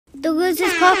The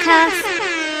Losers Podcast.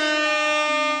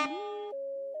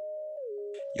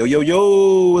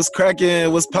 Yo, what's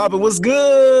cracking? What's popping? What's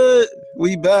good?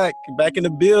 We back in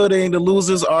the building. The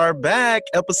Losers are back.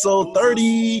 Episode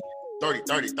 30.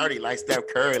 30, like Steph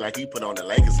Curry, like he put on the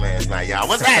Lakers last night, y'all.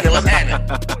 What's happening? I'm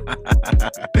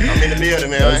in the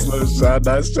building, man.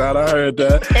 Nice shot. I heard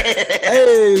that.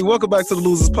 Hey, welcome back to the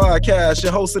Losers Podcast.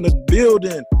 Your host in the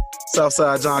building,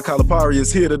 Southside John Calipari,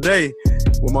 is here today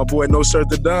with my boy No Shirt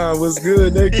to Don. What's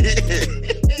good, nigga?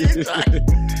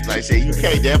 Like shit, you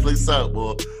can't definitely suck,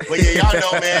 boy. But yeah, y'all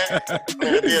know, man. I'm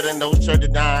in the building, No Shirt to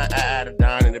Don. I had a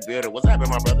Don in the building. What's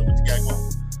happening, my brother? What you got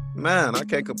going? Man, I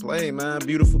can't complain, man.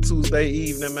 Beautiful Tuesday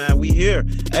evening, man. We here.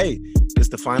 Hey, it's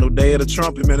the final day of the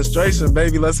Trump administration,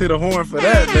 baby. Let's hit a horn for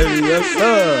that, baby. Yes,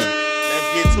 sir.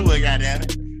 Let's get to it,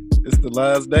 goddammit. It's the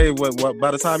last day. What? By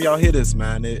the time y'all hear this,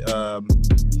 man,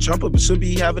 Trump should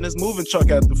be having his moving truck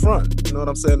at the front. You know what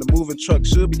I'm saying? The moving truck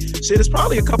should be. Shit, there's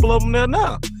probably a couple of them there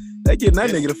now. They getting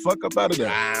that nigga the fuck up out of there.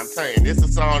 I'm saying, this is a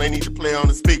song they need to play on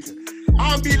the speaker.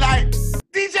 I'm gonna be like,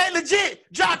 DJ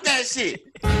Legit, drop that shit.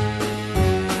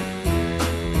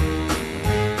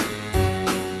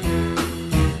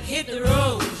 Hit the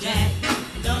road, Jack.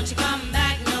 Don't you come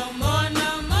back no more,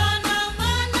 no more, no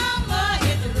more, no more.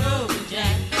 Hit the road,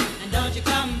 Jack. And don't you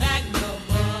come back no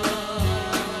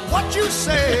more. What you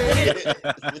say?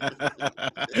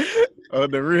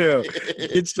 On the real.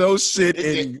 Get your shit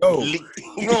and go. You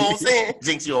know what I'm saying?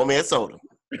 Jinx your old man soda.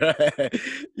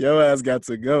 Your ass got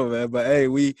to go, man. But hey,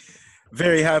 we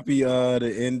very happy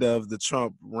the end of the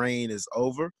Trump reign is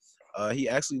over. He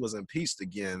actually was impeached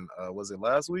again. Was it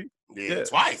last week? Yeah,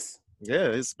 twice. Yeah,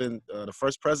 it's been the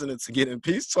first president to get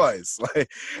impeached twice.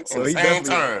 Like, so in the same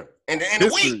term. In a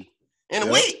week. In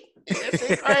a week. That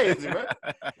shit crazy, bro.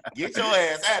 Get your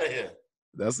ass out of here.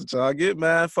 That's what y'all get,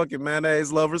 man. Fucking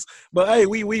mayonnaise lovers. But hey,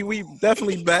 we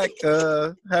definitely back.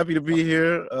 Happy to be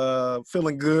here.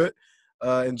 Feeling good.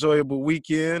 Enjoyable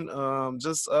weekend.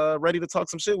 Just ready to talk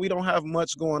some shit. We don't have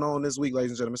much going on this week,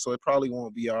 ladies and gentlemen, so it probably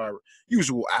won't be our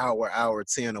usual hour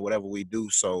 10 or whatever we do.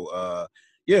 So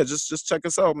yeah, just check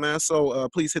us out, man. So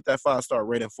please hit that 5-star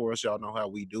rating for us. Y'all know how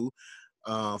we do.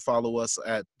 Follow us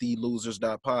at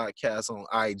thelosers.podcast on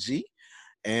IG.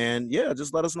 And yeah,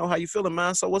 just let us know how you feeling,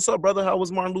 man. So what's up, brother? How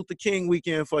was Martin Luther King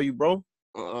weekend for you, bro?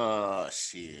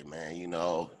 Shit, man. You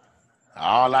know,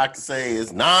 all I can say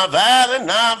is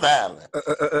non-violent.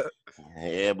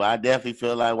 Yeah, but I definitely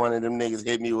feel like one of them niggas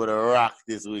hit me with a rock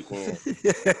this weekend.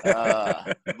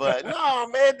 But no,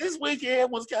 man, this weekend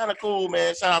was kind of cool,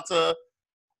 man. Shout out to,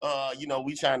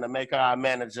 we trying to make her our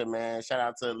manager, man. Shout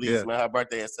out to Elise, man. Her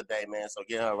birthday is today, man. So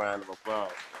give her a round of applause.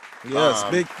 Yes,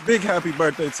 big happy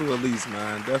birthday to Elise,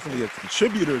 man. Definitely a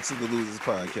contributor to the Losers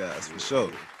Podcast, for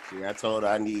sure. See, I told her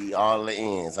I need all the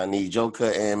ends. I need your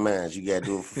cut and mine. You gotta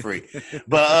do it for free.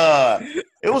 But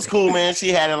it was cool, man. She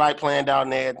had it like planned out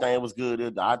and everything. It was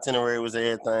good. The itinerary was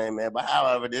everything, man. But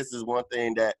however, this is one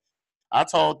thing that I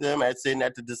told them at sitting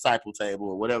at the disciple table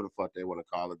or whatever the fuck they want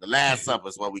to call it. The Last Supper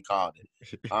is what we called it.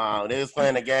 They was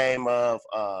playing a game of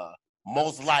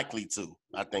most likely to,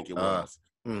 I think it was.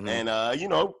 Mm-hmm. And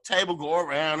table go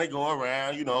around, they go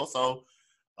around, so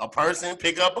a person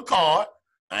pick up a card.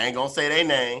 I ain't gonna say their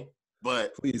name,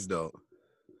 but please don't.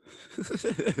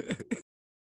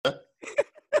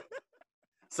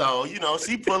 So,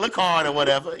 she pull a card or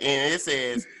whatever, and it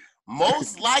says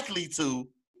most likely to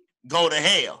go to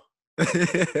hell. So,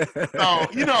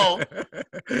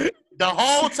 the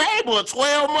whole table of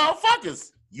 12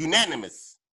 motherfuckers,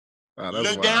 unanimous. Oh, look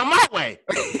wild. Down my way.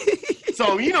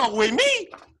 So, with me,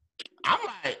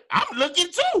 I'm looking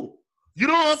too. You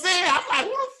know what I'm saying? I'm like,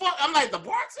 who the fuck? I'm like, the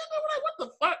bartender? I'm like, what the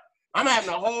fuck? I'm having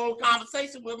a whole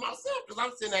conversation with myself because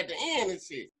I'm sitting at the end and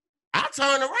shit. I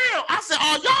turn around. I said,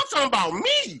 oh, y'all talking about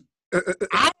me.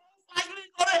 I'm most likely to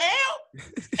go to hell?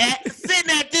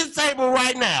 Sitting at this table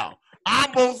right now, I'm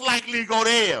most likely to go to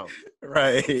hell.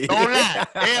 Right. Don't lie.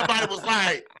 Everybody was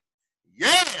like,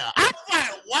 yeah. I was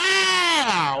like,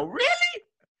 wow, really?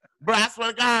 Bro, I swear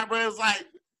to God, bro, it was like,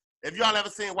 if y'all ever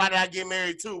seen Why Did I Get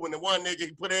Married Too, when the one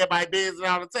nigga put everybody's business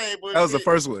on the table. That was the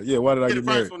first one. Yeah, Why Did I Get Married?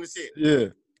 The first one and shit. Yeah.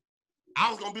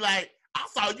 I was going to be like, I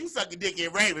saw you suck a dick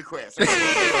in Ravencrest.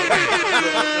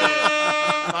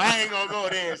 I ain't going to go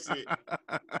there and shit.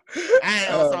 I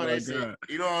ain't going to saw that shit.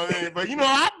 You know what I mean? But,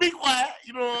 I'll be quiet.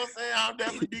 You know what I'm saying? I'll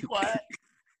definitely be quiet.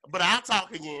 But I'll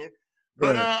talk again.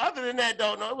 But other than that,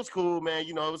 though, no, it was cool, man.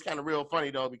 It was kind of real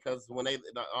funny, though, because when they,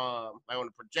 like on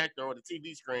the projector or the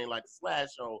TV screen, like the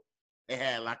Slash show, they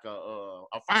had like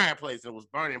a fireplace that was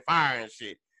burning fire and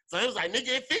shit. So it was like, nigga,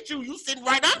 it fit you. You sitting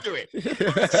right under it. Bitch,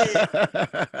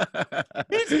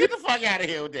 get the fuck out of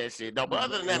here with that shit. No, but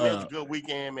other than that, man, it was a good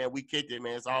weekend, man. We kicked it,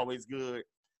 man. It's always good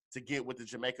to get with the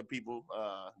Jamaica people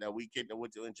that we kicked it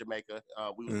with in Jamaica.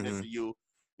 We was missing you.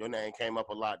 Your name came up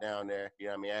a lot down there. You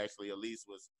know what I mean? Actually, Elise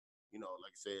was, you know,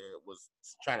 like I said, was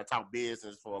trying to talk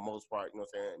business for the most part, you know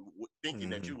what I'm saying? Thinking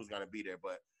that you was going to be there,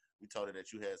 but we told her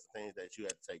that you had some things that you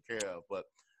had to take care of. But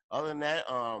other than that,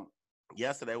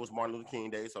 yesterday was Martin Luther King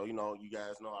Day. So, you know, you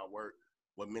guys know I work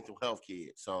with mental health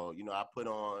kids. So, you know, I put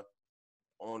on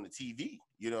the TV,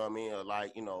 you know what I mean?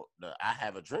 Like, you know, the I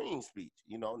Have a Dream speech,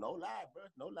 you know, no lie, bro.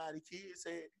 No lie. The kid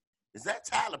said, is that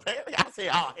Tyler Perry? I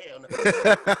said, oh, hell no.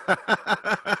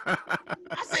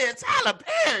 I said, Tyler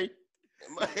Perry?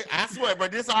 I swear, bro,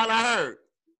 this is all I heard.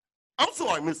 I'm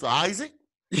sorry, Mr. Isaac.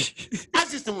 I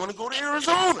just didn't want to go to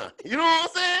Arizona. You know what I'm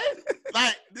saying?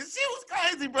 Like, this shit was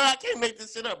crazy, bro. I can't make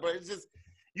this shit up, bro. It's just,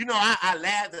 you know, I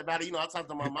laughed about it. You know, I talked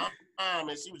to my mom, and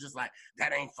she was just like,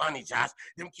 that ain't funny, Josh.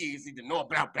 Them kids need to know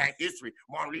about Black history.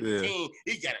 Martin Luther King,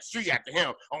 he got a street after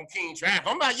him on King Drive.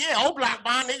 I'm like, yeah, old Block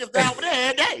Bond niggas down over there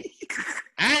every day.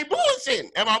 I ain't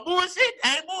bullshitting. Am I bullshitting?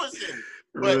 I ain't bullshitting.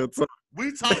 But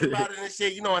we talked about it and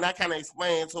shit, you know, and I kind of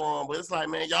explained to him, but it's like,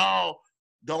 man, y'all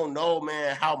don't know,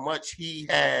 man, how much he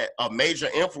had a major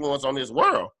influence on this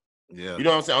world. Yeah. You know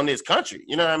what I'm saying? On this country.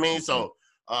 You know what I mean? So,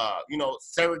 you know,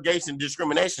 segregation,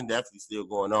 discrimination definitely still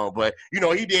going on. But, you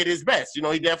know, he did his best. You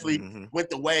know, he definitely went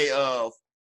the way of,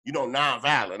 you know,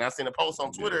 nonviolent. I seen a post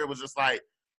on Twitter. It was just like,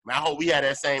 man, I hope we had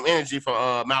that same energy for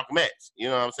Malcolm X. You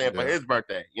know what I'm saying? For his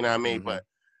birthday. You know what I mean? But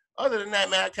other than that,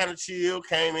 man, I kind of chill,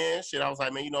 came in. Shit, I was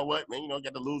like, man, you know what? Man, you know,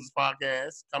 got the Losers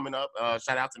podcast coming up.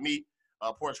 Shout out to me.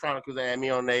 Porch Chronicles had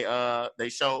me on they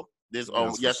show this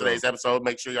on yesterday's episode.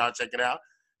 Make sure y'all check it out.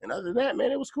 And other than that,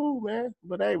 man, it was cool, man.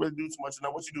 But I ain't really do too much.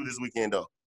 What you do this weekend, though?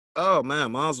 Oh,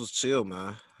 man, mine was chill,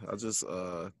 man. I just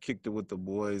kicked it with the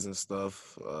boys and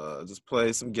stuff. Just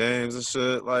played some games and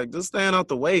shit. Like, just staying out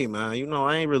the way, man. You know,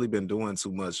 I ain't really been doing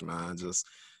too much, man. Just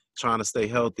trying to stay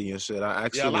healthy and shit. I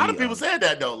actually, a lot of people said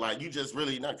that, though. Like, you just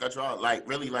really, not cut you off, like,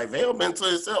 really, like, Vail been to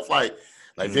himself, like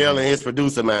Vail and his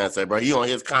producer mindset, bro. He on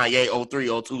his Kanye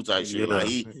 03, 02 type shit. Like,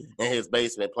 he in his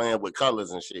basement playing with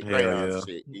colors and shit. And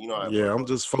shit. You know I'm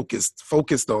just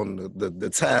focused on the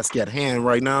task at hand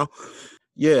right now.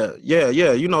 Yeah.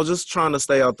 You know, just trying to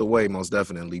stay out the way, most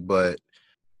definitely. But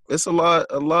it's a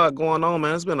lot going on,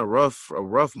 man. It's been a rough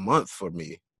month for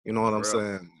me. You know what I'm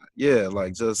saying? Yeah,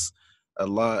 like just a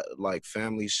lot, like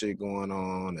family shit going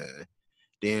on, and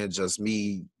then just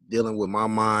me dealing with my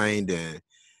mind and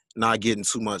not getting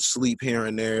too much sleep here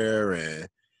and there, and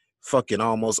fucking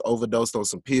almost overdosed on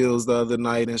some pills the other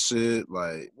night and shit.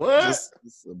 Like, what? Just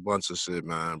a bunch of shit,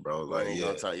 man, bro. Like, we ain't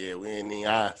we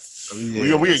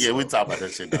talk about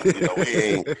that shit now. You know, we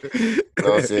ain't. You know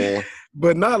what I'm saying?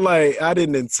 But not like I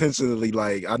didn't intentionally,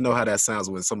 like, I know how that sounds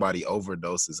when somebody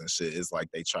overdoses and shit. It's like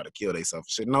they try to kill themselves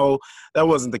and shit. No, that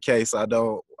wasn't the case. I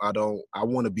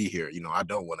want to be here. You know, I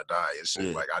don't want to die and shit.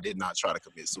 Yeah. Like, I did not try to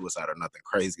commit suicide or nothing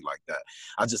crazy like that.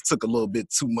 I just took a little bit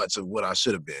too much of what I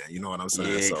should have been. You know what I'm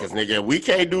saying? Yeah, because, nigga, we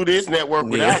can't do this network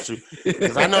without you.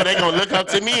 Because I know they're going to look up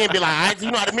to me and be like,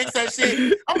 you know how to mix that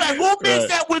shit? I'm like, who mixed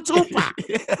that with Tupac?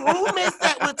 Who mixed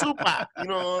that with Tupac? You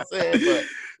know what I'm saying? But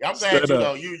I'm glad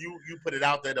you put it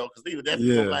out there, though, because people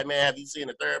definitely like, man, have you seen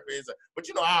a therapist? But,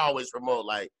 you know, I always promote,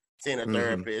 like, seeing a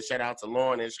therapist. Shout out to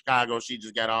Lauren in Chicago. She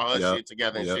just got all her shit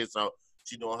together and shit, so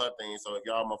she doing her thing. So if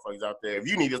y'all motherfuckers out there, if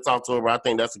you need to talk to her, I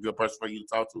think that's a good person for you to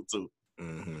talk to, too.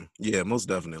 Yeah, most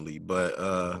definitely. But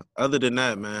other than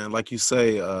that, man, like you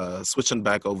say, switching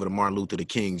back over to Martin Luther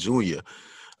King Jr.,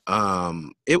 I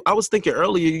was thinking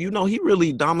earlier, you know, he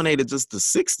really dominated just the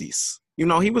 60s. You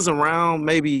know, he was around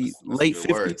maybe late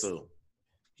 50s.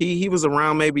 He was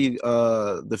around maybe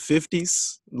the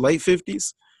 50s, late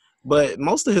 50s. But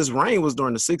most of his reign was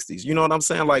during the 60s. You know what I'm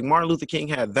saying? Like, Martin Luther King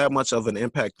had that much of an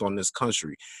impact on this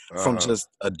country from just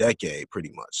a decade,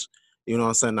 pretty much. You know what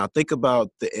I'm saying? Now, think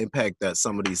about the impact that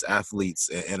some of these athletes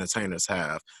and entertainers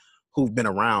have who've been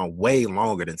around way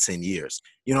longer than 10 years.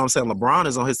 You know what I'm saying? LeBron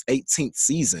is on his 18th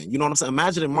season. You know what I'm saying?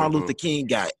 Imagine if Martin Luther King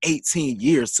got 18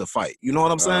 years to fight. You know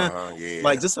what I'm saying?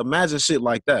 Like, just imagine shit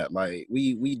like that. Like,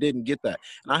 we didn't get that.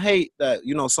 And I hate that,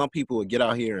 you know, some people would get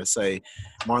out here and say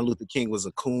Martin Luther King was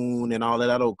a coon and all of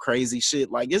that old crazy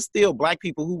shit. Like, it's still black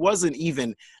people who wasn't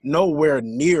even nowhere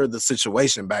near the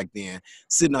situation back then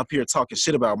sitting up here talking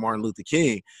shit about Martin Luther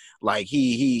King. Like,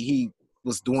 he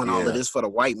was doing all Yeah. of this for the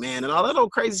white man and all that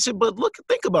old crazy shit. But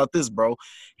think about this, bro.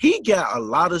 He got a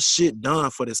lot of shit done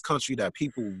for this country that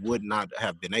people would not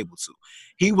have been able to.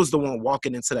 He was the one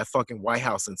walking into that fucking White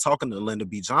House and talking to Lyndon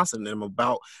B. Johnson and them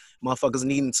about motherfuckers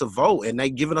needing to vote and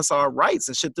they giving us our rights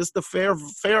and shit. This the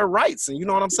fair rights. And you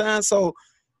know what I'm saying? So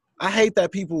I hate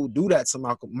that people do that to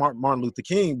Martin Luther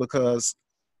King because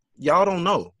y'all don't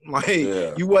know. Like,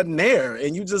 you wasn't there,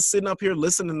 and you just sitting up here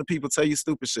listening to people tell you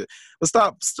stupid shit. But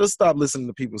just stop listening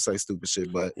to people say stupid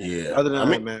shit. But other than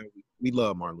that, man, we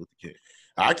love Martin Luther King.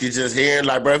 I could just hear,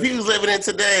 like, bro, if he was living in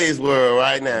today's world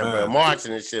right now, bro,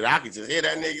 marching and shit, I could just hear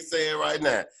that nigga saying right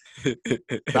now,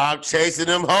 stop chasing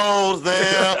them hoes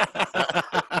there.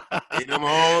 Leave them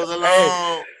hoes alone.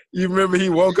 Hey, you remember he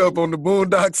woke up on the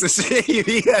boondocks and shit?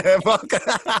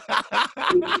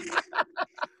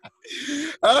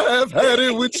 I have had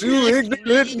it with you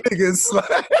ignorant niggas.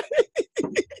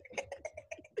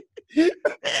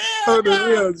 Oh, the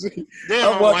real G.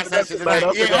 Damn, I'm watching that shit tonight.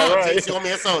 Right. Show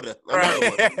me a soda.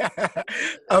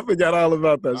 I forgot all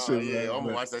about that shit. Yeah, I'm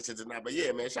gonna watch that shit tonight. But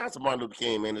yeah, man, shout out to Martin Luther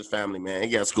King, man, his family, man. He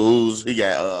got schools, he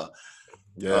got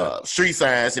street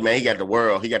science, man. He got the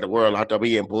world locked up.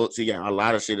 He in books. He got a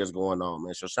lot of shit that's going on,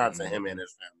 man. So shout out to him and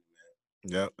his family.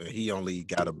 Yep, he only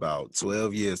got about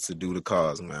 12 years to do the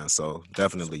cause, man. So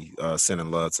definitely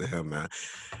sending love to him, man.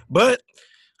 But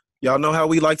y'all know how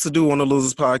we like to do on the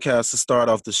Losers Podcast to start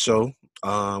off the show.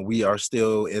 We are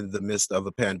still in the midst of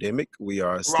a pandemic. We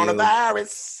are still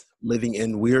coronavirus living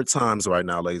in weird times right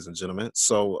now, ladies and gentlemen.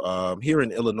 So here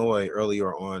in Illinois,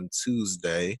 earlier on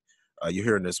Tuesday, you're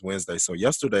hearing this Wednesday. So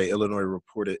yesterday, Illinois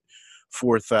reported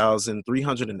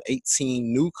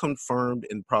 4,318 new confirmed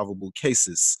and probable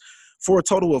cases, for a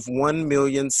total of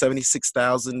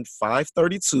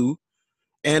 1,076,532,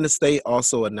 and the state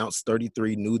also announced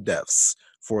 33 new deaths,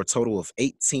 for a total of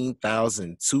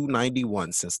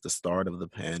 18,291 since the start of the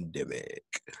pandemic.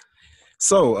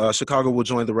 So Chicago will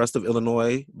join the rest of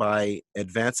Illinois by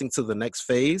advancing to the next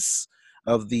phase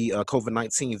of the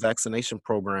COVID-19 vaccination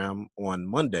program on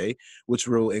Monday, which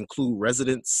will include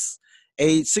residents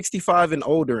age 65 and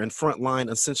older and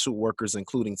frontline essential workers,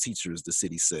 including teachers, the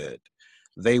city said.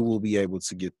 They will be able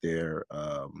to get their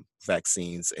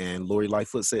vaccines. And Lori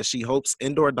Lightfoot says she hopes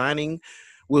indoor dining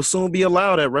will soon be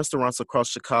allowed at restaurants across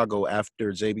Chicago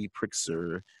after J.B.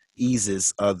 Pritzker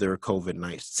eases other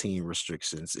COVID-19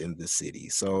 restrictions in the city.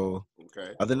 So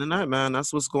other than that, man,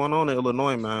 that's what's going on in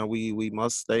Illinois, man. We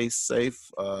must stay safe.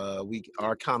 We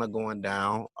are kind of going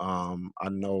down. I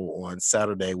know on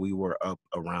Saturday we were up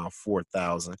around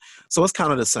 4,000. So it's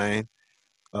kind of the same.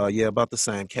 About the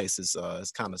same cases.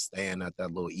 It's kind of staying at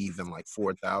that little even, like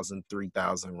 4,000,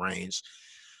 3,000 range.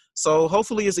 So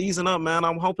hopefully it's easing up, man.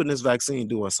 I'm hoping this vaccine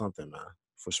doing something, man,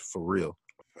 for real.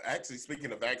 Actually,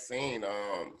 speaking of vaccine,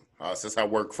 since I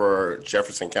work for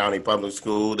Jefferson County Public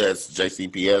School, that's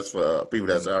JCPS for people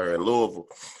that's out here in Louisville,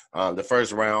 the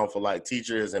first round for like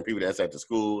teachers and people that's at the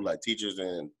school, like teachers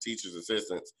and teachers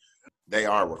assistants, they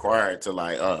are required to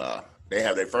they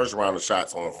have their first round of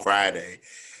shots on Friday.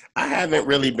 I haven't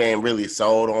really been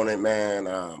sold on it, man.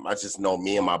 I just know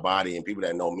me and my body, and people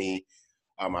that know me,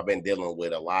 I've been dealing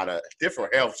with a lot of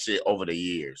different health shit over the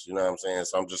years. You know what I'm saying?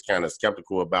 So I'm just kind of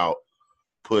skeptical about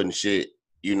putting shit,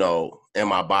 in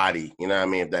my body. You know what I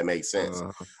mean? If that makes sense.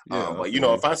 But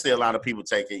if I see a lot of people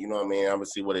take it, you know what I mean? I'm gonna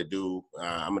see what it do.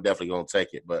 I'm definitely gonna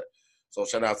take it. But so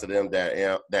shout out to them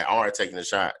that are taking the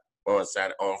shot on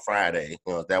Friday.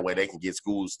 That way they can get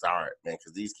school started, man.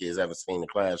 Because these kids haven't seen the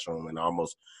classroom in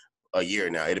almost a year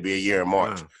now. It'll be a year in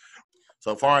March.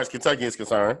 So as far as Kentucky is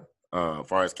concerned, as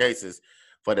far as cases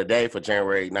for the day for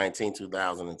January 19,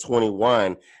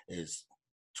 2021 is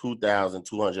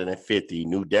 2,250.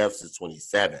 New deaths is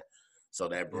 27. So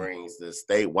that brings the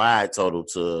statewide total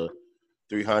to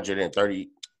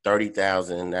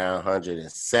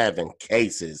 330,907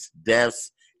 cases.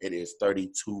 Deaths, it is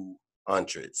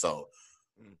 3,200. So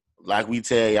like we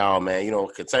tell y'all, man,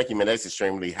 Kentucky, man, that's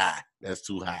extremely high. That's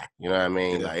too high. You know what I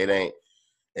mean? Like,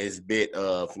 it's a bit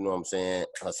of, you know what I'm saying,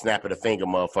 a snap of the finger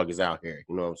motherfuckers out here.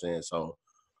 You know what I'm saying? So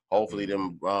hopefully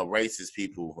them racist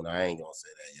people, I ain't gonna say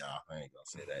that, y'all. I ain't gonna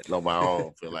say that. Nobody, I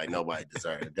don't feel like nobody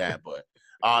deserved that, but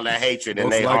all that hatred in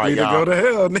their heart, y'all. To go to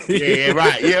hell, nigga. Yeah,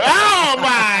 right. Yeah. Oh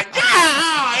my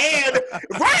God.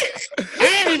 Right. I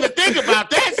didn't even think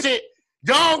about that shit.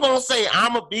 Y'all gonna say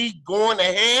I'ma be going to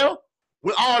hell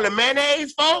with all the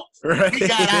mayonnaise, folks? Right. We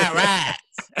got our rides.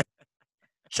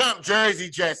 Trump jersey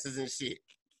dresses and shit.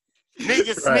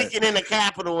 Niggas sneaking in the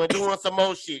Capitol and doing some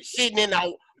more shit. Shitting in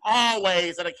the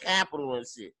hallways of the Capitol and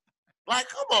shit. Like,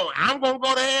 come on, I'm gonna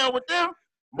go to hell with them.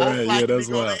 Most likely that's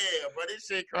go wild. to hell, bro. This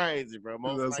shit crazy, bro.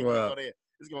 Most likely go to hell.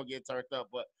 It's gonna get turned up.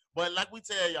 But But like we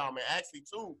tell y'all, man, actually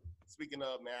too, speaking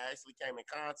of, man, I actually came in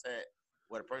contact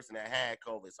with a person that had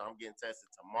COVID, so I'm getting tested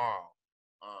tomorrow.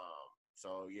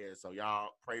 So yeah, so y'all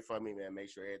pray for me, man. Make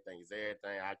sure everything is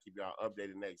everything. I'll keep y'all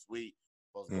updated next week.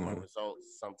 Supposed to get my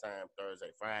results sometime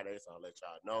Thursday, Friday, so I'll let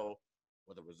y'all know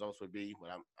what the results would be. But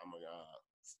I'm gonna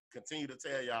continue to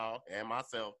tell y'all and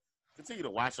myself, continue to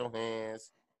wash your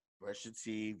hands, brush your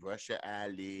teeth, brush your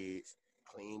eyelids,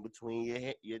 clean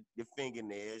between your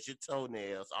fingernails, your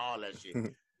toenails, all that shit.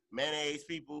 Mayonnaise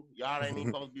people, y'all ain't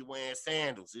even supposed to be wearing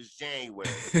sandals. It's January.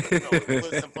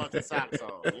 Put some fucking socks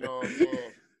on. You know what I'm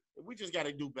saying? We just got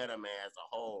to do better, man, as a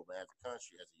whole, man, as a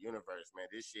country, as a universe, man.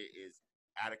 This shit is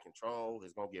out of control.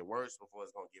 It's going to get worse before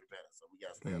it's going to get better. So we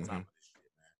got to stay on top of this shit,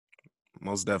 man.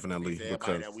 Most definitely.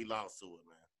 Everybody that we lost to it,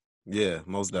 man. Yeah,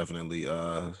 most definitely.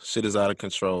 Shit is out of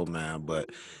control, man. But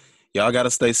y'all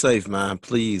gotta stay safe, man.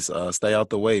 Please, stay out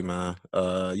the way, man.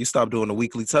 You stopped doing the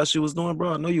weekly test you was doing,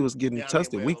 bro. I know you was getting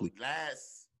tested weekly.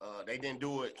 Last, they didn't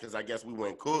do it because I guess we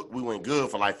went good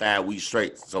for like 5 weeks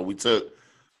straight. So we took,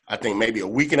 I think, maybe a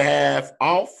week and a half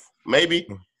off, maybe.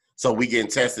 So we getting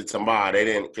tested tomorrow. They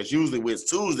didn't, because usually it's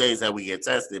Tuesdays that we get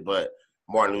tested, but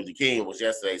Martin Luther King was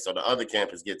yesterday. So the other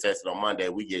campus get tested on Monday.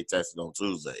 We get tested on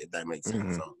Tuesday, if that makes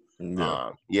sense. So.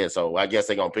 So I guess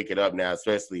they're gonna pick it up now,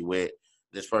 especially with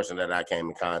this person that I came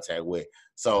in contact with.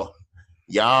 So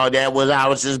y'all, I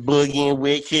was just boogieing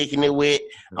with, kicking it with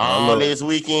all this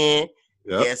weekend.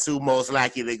 Yep. Guess who most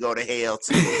likely to go to hell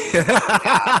too?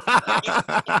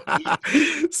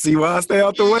 See why I stay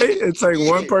out the way? It take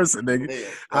one person, nigga.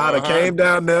 I'd have came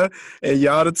down there and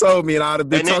y'all have told me, and I'd have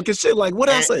been talking shit like, what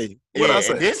I say? What I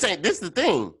say? This the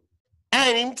thing. I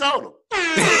ain't even told him.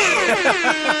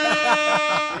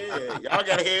 Y'all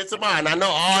gotta hear it tomorrow. And I know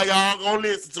all y'all gonna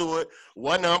listen to it.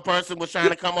 One other person was trying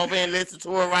to come over and listen to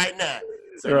it right now.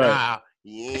 So nah,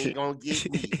 you ain't gonna get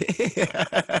me.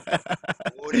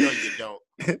 Or no, you don't.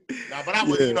 No, but I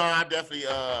would, I definitely,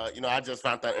 I just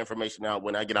found that information out.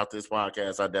 When I get out this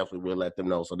podcast, I definitely will let them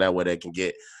know, so that way they can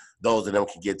get. Those of them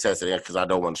can get tested because I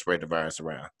don't want to spread the virus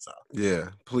around. So yeah,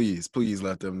 please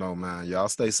let them know, man. Y'all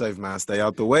stay safe, man. Stay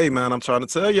out the way, man. I'm trying to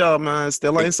tell y'all, man.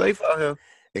 Still ain't safe out here.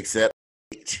 Except.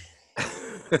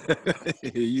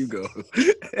 Here you go.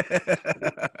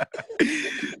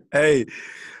 Hey,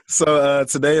 so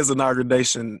today is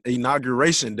inauguration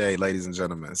day, ladies and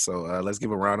gentlemen. So let's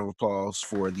give a round of applause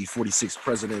for the 46th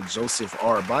President Joseph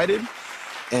R. Biden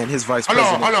and his Vice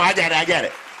President. Hold on, I got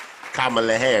it.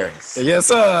 Kamala Harris. Yes,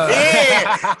 sir.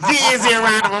 Yeah, give a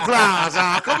round of applause,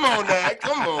 y'all. Come on, now.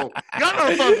 Come on. Y'all know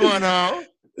what's going on.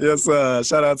 Yes, sir.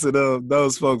 Shout out to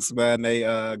those folks, man. They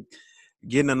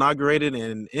getting inaugurated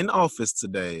and in office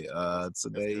today.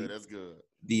 Today, that's good.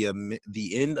 The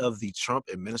end of the Trump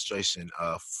administration.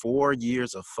 4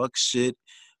 years of fuck shit,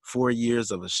 4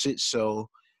 years of a shit show,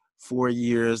 4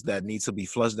 years that need to be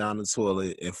flushed down the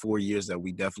toilet, and 4 years that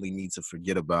we definitely need to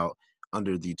forget about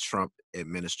under the Trump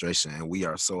administration. And we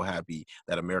are so happy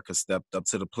that America stepped up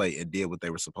to the plate and did what they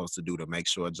were supposed to do to make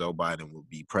sure Joe Biden will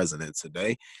be president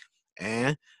today.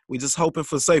 And we just hoping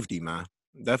for safety, man.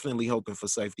 Definitely hoping for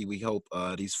safety. We hope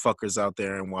these fuckers out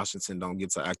there in Washington don't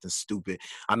get to acting stupid.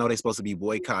 I know they're supposed to be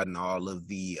boycotting all of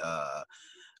the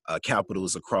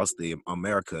capitals across the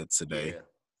America today. Yeah.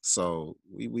 So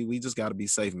we just got to be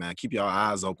safe, man. Keep your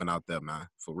eyes open out there, man,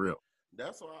 for real.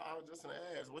 That's what I was just going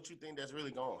to ask. What you think that's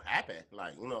really going to happen?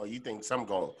 Like, you think something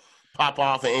going to pop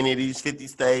off in any of these 50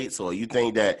 states, or you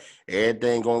think that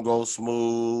everything going to go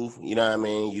smooth? You know what I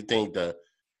mean? You think the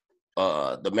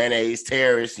mayonnaise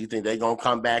terrorists, you think they going to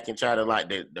come back and try to, like,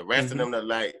 the rest of them to,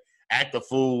 like, act a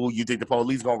fool? You think the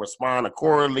police going to respond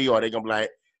accordingly, or they going to be like,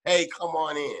 hey, come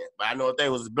on in? But I know if they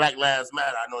was Black Lives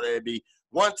Matter, I know there'd be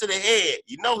one to the head.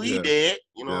 He dead.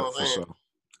 You know what I'm saying? Sure.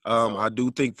 I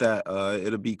do think that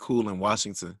it'll be cool in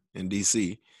Washington, in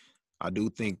D.C. I do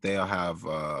think they'll have,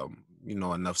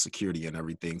 enough security and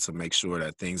everything to make sure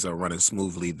that things are running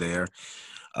smoothly there.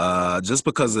 Just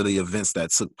because of the events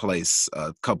that took place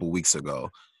a couple weeks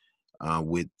ago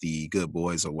with the Good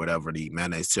Boys or whatever, the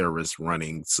mayonnaise terrorists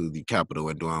running to the Capitol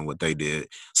and doing what they did.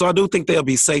 So I do think they'll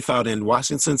be safe out in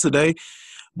Washington today.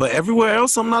 But everywhere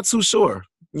else, I'm not too sure.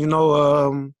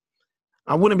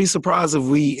 I wouldn't be surprised if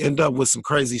we end up with some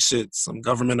crazy shit, some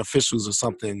government officials or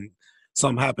something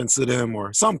happened to them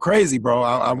or something crazy, bro.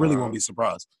 I really won't be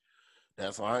surprised.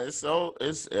 That's why it's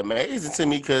amazing to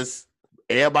me because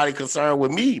everybody concerned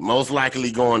with me most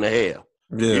likely going to hell.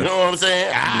 Yeah. You know what I'm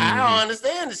saying? I don't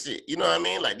understand this shit. You know what I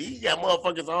mean? Like, these got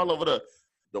motherfuckers all over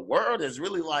the world that's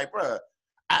really like, bro,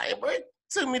 it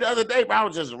took me the other day, bro, I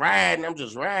was just riding.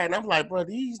 I'm like, bro,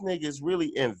 these niggas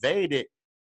really invaded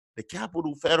the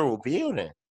Capitol Federal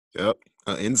Building. Yep,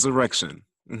 an insurrection.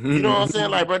 You know what I'm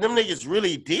saying? Like, bro, them niggas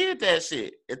really did that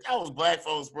shit. If that was black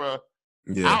folks, bro,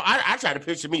 Yeah. I try to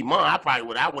picture me, mom. I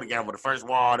would have got over the first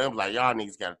wall. Them like, y'all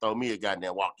niggas got to throw me a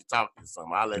goddamn walkie-talkie or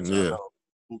something. I'll let y'all know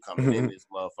who coming in this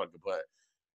motherfucker. But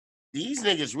these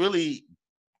niggas really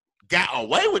got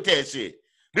away with that shit.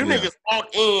 Them niggas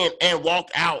walked in and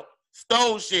walked out,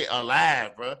 stole shit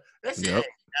alive, bro. That shit ain't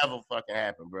never fucking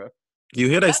happened, bro. You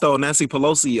hear they stole Nancy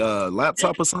Pelosi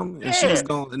laptop or something, and she was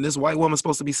going, and this white woman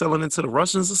supposed to be selling it to the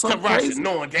Russians or something. To Russians,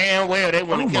 knowing damn well they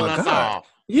want to kill us all.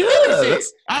 Yeah,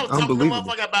 that's I was talking to unbelievable.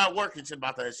 motherfucker about working shit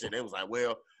about that shit. They was like,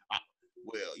 well,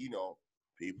 you know,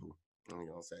 people. I ain't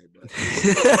gonna say, but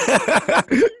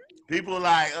people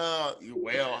like,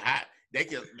 they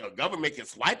can, the government can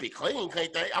swipe it clean,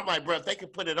 can't they? I'm like, bro, if they can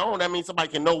put it on, that means somebody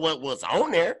can know what was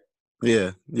on there.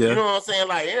 Yeah. You know what I'm saying?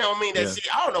 Like, it don't mean that shit.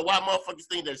 I don't know why motherfuckers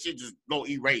think that shit just go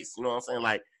erase. You know what I'm saying?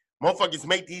 Like, motherfuckers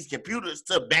make these computers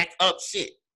to back up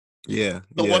shit. Yeah.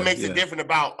 So what makes it different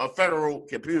about a federal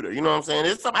computer? You know what I'm saying?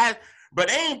 It's somebody, but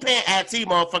they ain't paying IT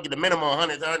motherfucker the minimum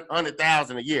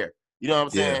 $100,000 a year. You know what I'm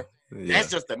saying? Yeah.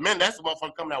 That's just the minimum. That's the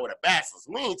motherfucker coming out with a bachelor's.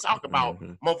 We ain't talking about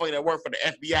motherfucker that work for the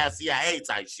FBI, CIA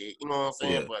type shit. You know what I'm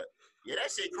saying? Yeah. But yeah, that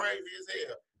shit crazy as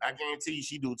hell. I guarantee you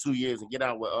she do 2 years and get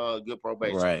out with good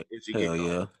probation. Right. Hell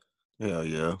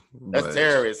yeah. That's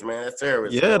terrorist, man. That's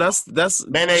terrorist. Yeah, that's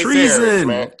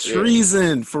treason.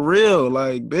 Treason for real.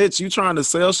 Like, bitch, you trying to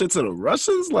sell shit to the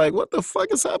Russians? Like, what the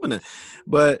fuck is happening?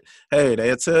 But hey,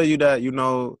 they'll tell you that, you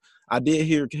know, I did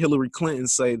hear Hillary Clinton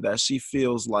say that she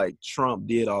feels like Trump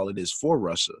did all of this for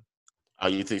Russia. Oh,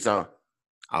 you think so?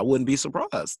 I wouldn't be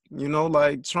surprised. You know,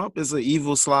 like, Trump is an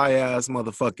evil, sly ass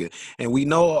motherfucker. And we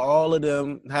know all of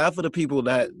them, half of the people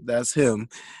that's him,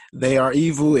 they are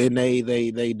evil and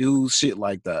they do shit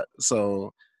like that.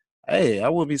 So, hey, I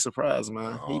wouldn't be surprised,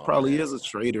 man. He probably is a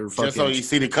traitor. Just so you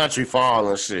see the country fall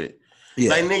and shit.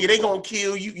 Yeah. Like, nigga, they gonna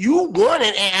kill you. You won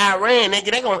it in Iran,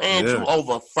 nigga. They gonna hand you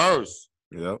over first.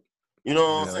 Yep. You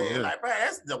know what I'm saying? Yeah. Like, bro,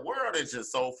 the world is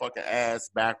just so fucking ass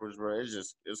backwards, bro.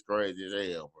 It's crazy as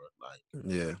hell, bro. Like,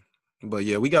 yeah. But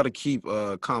yeah, we got to keep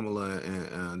Kamala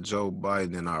and Joe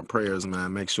Biden in our prayers,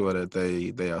 man. Make sure that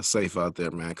they are safe out there,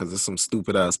 man, because there's some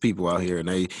stupid ass people out here and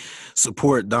they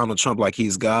support Donald Trump like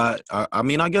he's God. I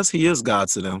mean, I guess he is God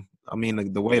to them. I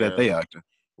mean, the way that they acting,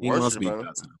 he must be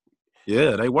God to them.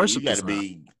 Yeah, they worship. You got to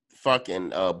be fucking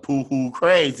poo-hoo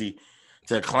crazy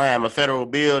to climb a federal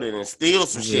building and steal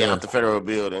some shit out the federal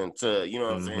building to, you know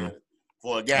what I'm saying,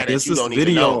 for a guy that you don't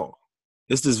even know.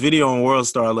 It's this video on World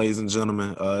Star, ladies and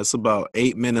gentlemen. It's about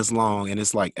 8 minutes long, and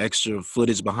it's like extra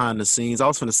footage behind the scenes. I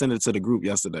was finna send it to the group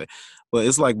yesterday, but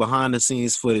it's like behind the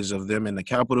scenes footage of them in the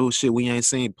Capitol, shit we ain't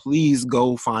seen. Please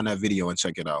go find that video and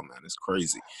check it out, man. It's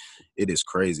crazy. It is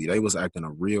crazy. They was acting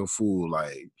a real fool,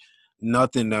 like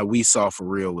nothing that we saw for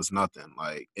real was nothing.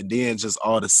 Like, and then just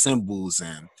all the symbols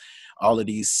and all of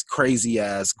these crazy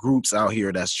ass groups out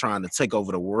here that's trying to take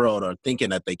over the world or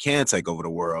thinking that they can take over the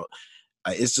world.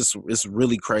 It's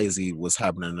really crazy what's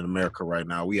happening in America right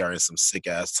now. We are in some sick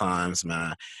ass times,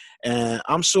 man. And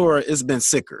I'm sure it's been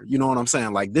sicker. You know what I'm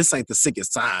saying? Like, this ain't the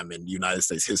sickest time in United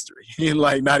States history.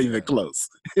 Like, not even close.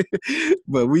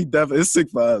 But we definitely, it's sick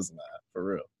for us, man, for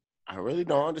real. I really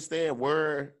don't understand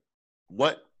what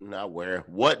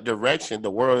direction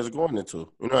the world is going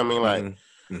into. You know what I mean? Like,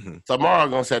 tomorrow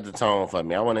gonna set the tone for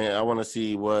me. I wanna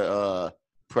see what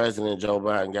President Joe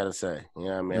Biden got to say. You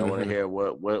know what I mean? I want to hear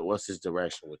what's his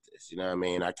direction with this. You know what I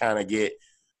mean? I kind of get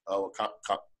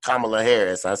Kamala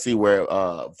Harris. I see where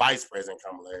Vice President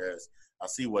Kamala Harris, I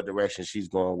see what direction she's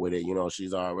going with it. You know,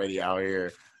 she's already out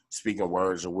here speaking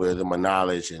words of wisdom and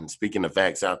knowledge and speaking the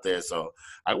facts out there. So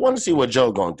I want to see what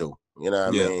Joe gonna do. You know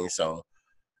what I mean? So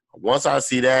once I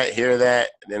see that, hear that,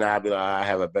 then I'll be like, I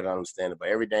have a better understanding. But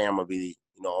every day I'm gonna be,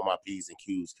 you know, on my P's and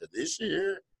Q's because this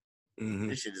year.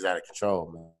 This shit is out of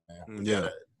control, man. You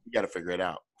gotta figure it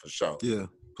out for sure. Yeah,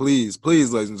 please,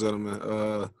 ladies and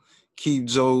gentlemen, keep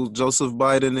Joseph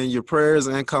Biden in your prayers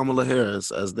and Kamala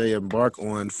Harris as they embark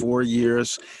on 4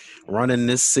 years running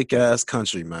this sick ass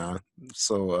country, man.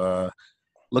 So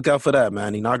look out for that,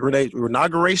 man.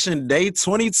 Inauguration day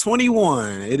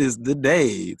 2021. It is the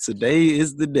day. Today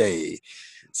is the day.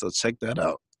 So check that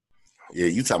out. Yeah,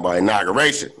 you talking about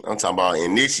inauguration. I'm talking about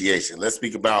initiation. Let's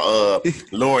speak about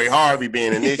Lori Harvey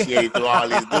being initiated through all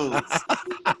these dudes.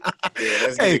 Yeah,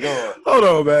 let's get it going. Hold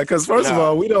on, man, because first of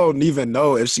all, we don't even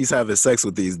know if she's having sex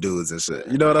with these dudes and shit.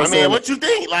 You know what I'm saying? I mean, what you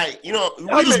think? Like, you know,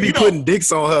 y'all just be putting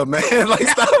dicks on her, man. Like,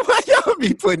 stop. Y'all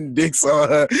be putting dicks on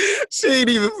her. She ain't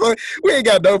even we ain't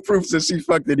got no proof that she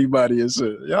fucked anybody and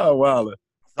shit. Y'all wildin'.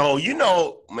 So, you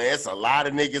know, man, it's a lot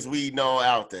of niggas we know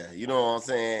out there. You know what I'm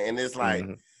saying? And it's like,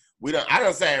 I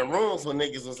done sat in rooms where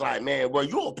niggas was like, man, well,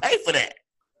 you will pay for that.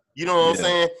 You know what I'm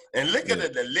saying? And look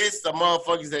at the list of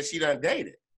motherfuckers that she done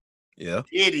dated. Yeah.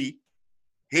 Diddy,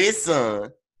 his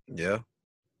son. Yeah.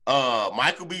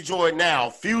 Michael B. Jordan now,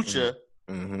 Future.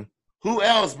 Mm-hmm. Who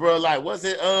else, bro? Like, was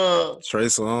it Trey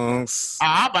Songz?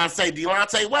 I about to say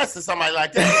Delonte West or somebody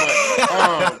like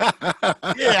that.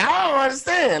 But yeah, I don't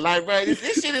understand. Like, bro,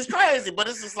 this shit is crazy. But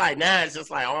it's just like now it's just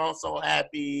like, oh, I'm so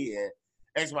happy and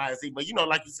X, Y, and Z. But you know,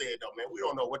 like you said though, man, we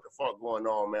don't know what the fuck going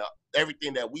on, man.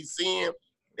 Everything that we seeing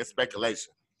is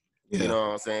speculation. Yeah. You know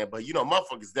what I'm saying? But you know,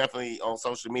 motherfuckers definitely on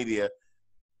social media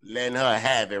letting her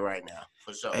have it right now,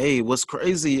 for sure. Hey, what's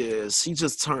crazy is she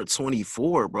just turned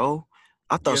 24, bro.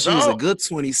 I thought she was a good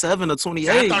 27 or 28.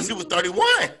 I thought she was 31.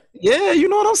 Yeah, you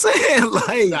know what I'm saying?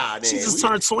 Like, Nah, she just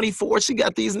turned 24. She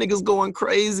got these niggas going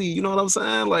crazy. You know what I'm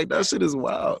saying? Like, that shit is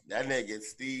wild. That nigga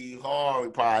Steve Harvey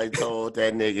probably told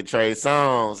that nigga Trey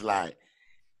Songz, like,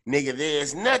 nigga,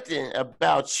 there's nothing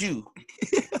about you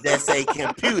that's a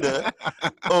computer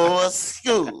or a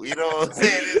school. You know what I'm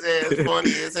saying? This ass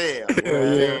funny as hell. You know what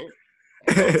I mean?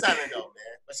 I'm telling though, man.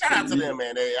 But shout out to them,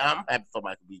 man. I'm happy for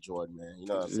Michael B. Jordan, man. You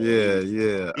know what I'm saying?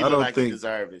 Yeah. He look like he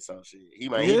deserved it, so shit. He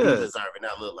do deserve it.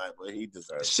 Not look like, but he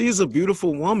deserves it. She's a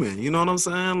beautiful woman. You know what I'm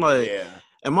saying? Like,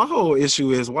 and my whole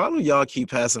issue is, why do y'all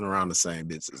keep passing around the same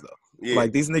bitches, though? Yeah.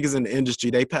 Like, these niggas in the industry,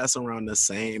 they pass around the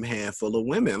same handful of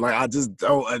women. Like, I just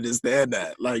don't understand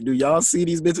that. Like, do y'all see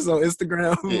these bitches on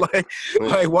Instagram?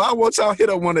 Like, why won't y'all hit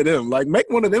up one of them? Like, make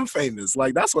one of them famous.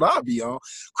 Like, that's what I'll be on.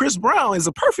 Chris Brown is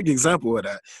a perfect example of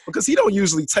that because he don't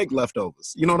usually take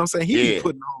leftovers. You know what I'm saying? He be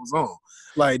putting those on.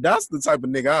 Like, that's the type of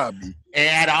nigga I'll be.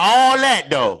 And out of all that,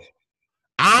 though,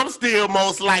 I'm still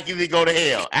most likely to go to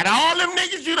hell. Out of all them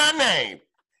niggas you done named,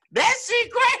 that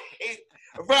shit crazy.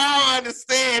 Bro, I don't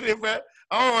understand it, bro.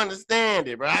 I don't understand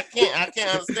it, bro. I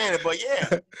can't understand it. But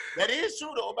yeah, that is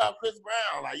true though about Chris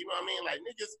Brown. Like, you know what I mean? Like,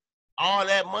 niggas, all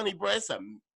that money, bro.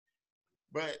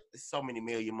 There's so many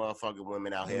million motherfucking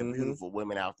women out here, beautiful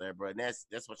women out there, bro. And that's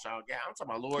what y'all got. I'm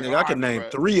talking about Lord. I can name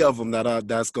 3 of them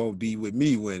that's gonna be with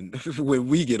me when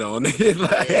we get on it.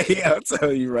 Like, I'll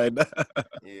tell you right now.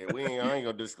 Yeah, I ain't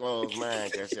gonna disclose mine,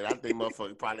 cause shit, I think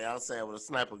motherfucker probably outside with a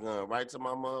sniper gun right to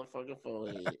my motherfucking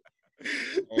forehead.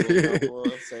 Ain't no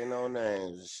say no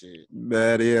names and shit.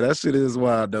 Man, yeah, that shit is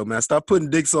wild though, man. Stop putting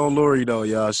dicks on Lori though,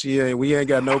 y'all. We ain't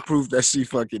got no proof that she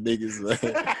fucking niggas.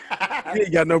 Man. We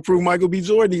ain't got no proof Michael B.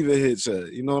 Jordan even hit you.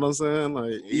 You know what I'm saying?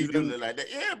 Like, even look like that.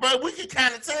 Yeah, but we can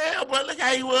kind of tell. But look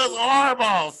how he was on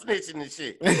hardball snitching and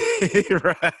shit.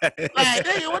 Right? Like,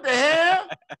 nigga, what the hell?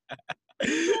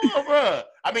 Oh, bro.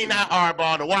 I mean, not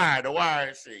hardball, the wire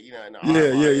and shit. You know,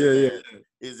 yeah.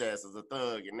 His ass is a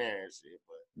thug in there and shit.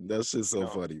 But that shit's so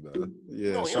funny, man.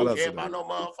 Yeah, he don't care about no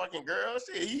motherfucking girl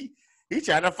shit. He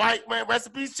tried to fight, man,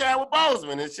 recipe Chadwick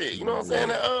Boseman and shit. You know what I'm saying?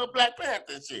 The Black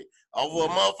Panther and shit. Over a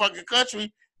motherfucking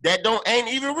country that ain't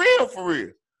even real for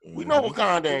real. We know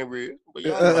Wakanda ain't real, but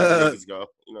y'all know how niggas go.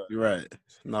 You know. You're right.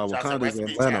 No, Wakanda's in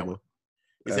Atlanta.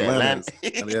 Atlanta.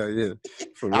 Yeah.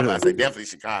 For real. I'm about to say definitely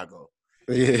Chicago.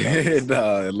 Yeah,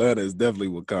 no, Atlanta is definitely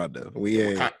Wakanda. We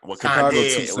ain't Chicago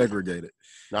too segregated.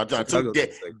 No, I'm too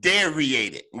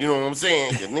deriated. You know what I'm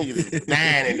saying? Because niggas is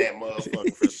dying in that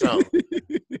motherfucker for sure.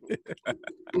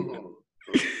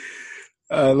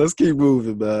 All right, let's keep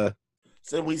moving, man.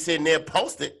 So we sitting there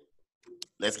posted.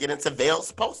 Let's get into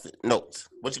Vale's posted notes.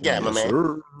 What you got, my man?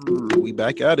 Sir. We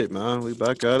back at it, man. We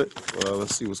back at it.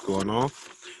 Let's see what's going on.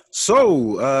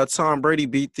 So, Tom Brady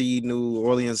beat the New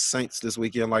Orleans Saints this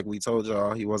weekend. Like we told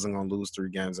y'all, he wasn't going to lose 3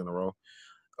 games in a row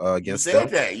against them.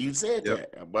 You said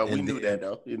that. But we knew that,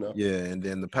 though. You know. Yeah, and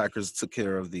then the Packers took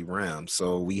care of the Rams.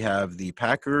 So, we have the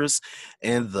Packers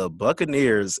and the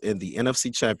Buccaneers in the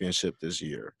NFC Championship this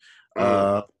year.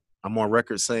 I'm on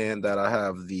record saying that I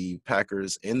have the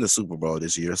Packers in the Super Bowl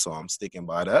this year, so I'm sticking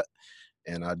by that.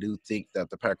 And I do think that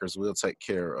the Packers will take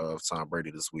care of Tom Brady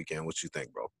this weekend. What you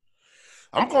think, bro?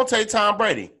 I'm going to take Tom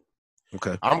Brady.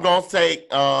 Okay. I'm going to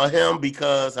take him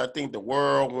because I think the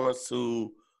world wants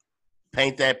to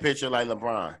paint that picture like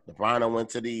LeBron. LeBron went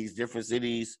to these different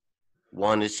cities,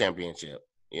 won this championship.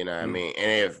 You know what I mean?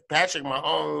 And if Patrick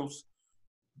Mahomes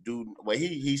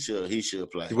he should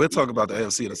play. We'll talk about the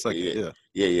AFC in a second.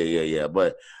 Yeah.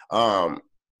 But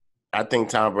I think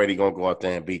Tom Brady going to go out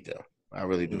there and beat them. I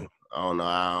really do. I don't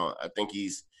know. I think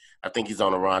he's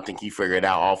on the run. I think he figured it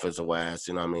out offensive wise.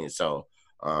 You know what I mean? So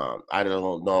I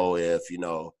don't know if,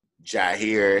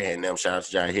 Jair and them, shout out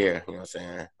to Jair, you know what I'm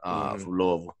saying, from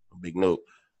Louisville, Big Nuke.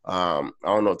 I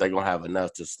don't know if they're going to have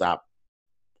enough to stop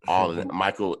all of them.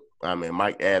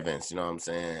 Mike Evans, you know what I'm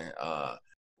saying,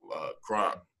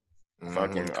 Gronk.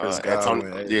 fucking Chris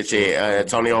Godwin,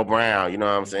 Antonio Brown. You know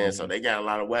what I'm saying? So Mhm. they got a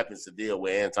lot of weapons to deal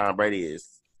with. And Tom Brady is.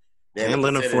 Then And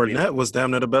Leonard Fournette was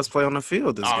damn near the best player on the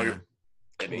field this game.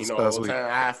 And you This know, past over week. time,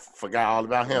 I forgot all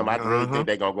about him. I really Uh-huh. think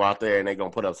they're gonna go out there and they're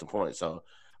gonna put up some points. So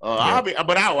Yeah.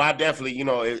 I definitely, you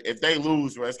know, if they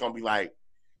lose, it's gonna be like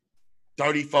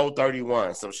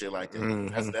 34-31, some shit like that.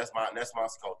 Mhm. That's my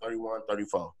score,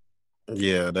 31-34.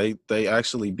 Yeah, they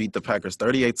actually beat the Packers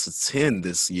 38-10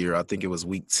 this year. I think it was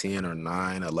week 10 or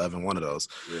 9, 11, one of those.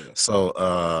 Yeah. So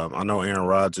I know Aaron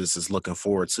Rodgers is looking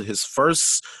forward to his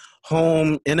first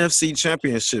home NFC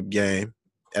championship game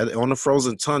on the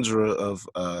frozen tundra of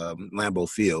Lambeau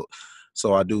Field.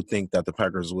 So I do think that the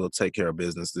Packers will take care of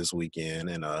business this weekend,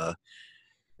 and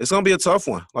it's gonna be a tough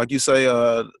one. Like you say,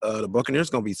 the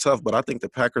Buccaneers gonna be tough, but I think the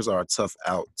Packers are a tough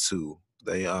out too.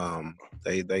 They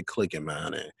clicking,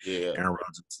 man, and Yeah. Aaron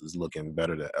Rodgers is looking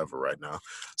better than ever right now.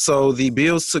 So the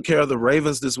Bills took care of the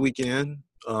Ravens this weekend.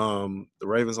 The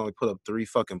Ravens only put up 3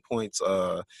 fucking points.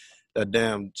 That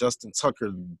damn Justin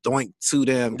Tucker doinked 2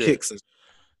 damn kicks,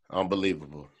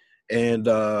 Unbelievable. and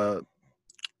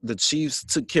the Chiefs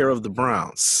took care of the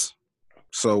Browns.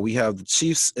 So we have the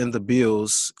Chiefs and the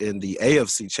Bills in the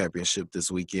AFC Championship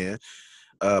this weekend.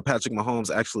 Patrick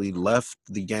Mahomes actually left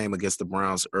the game against the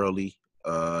Browns early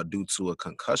due to a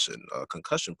concussion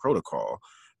protocol,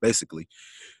 basically.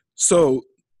 So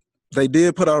they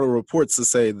did put out a report to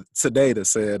say today that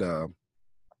said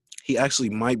he actually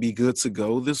might be good to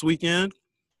go this weekend,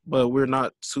 but we're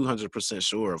not 200%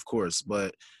 sure, of course.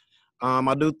 But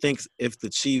I do think if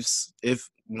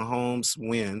Mahomes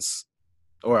wins,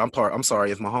 or if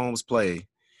Mahomes play,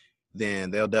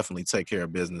 then they'll definitely take care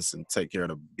of business and take care of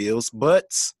the Bills. But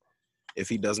if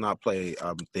he does not play,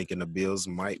 I'm thinking the Bills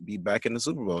might be back in the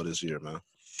Super Bowl this year, man.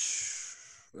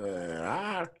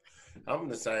 I'm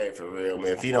the same for real,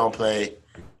 man. If he don't play,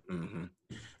 Mm-hmm.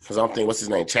 because I'm thinking, what's his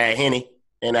name? Chad Henne?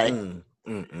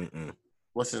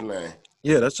 What's his name?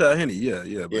 Yeah, that's Chad Henne. Yeah,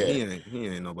 but Yeah. he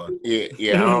ain't nobody.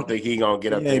 Yeah. I don't think he gonna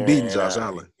get up He there. ain't beating Josh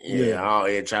Allen.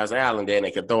 Josh Allen. Then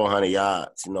they can throw 100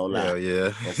 yards. You know, like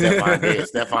Yeah. and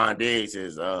Stephon Diggs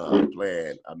is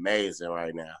playing amazing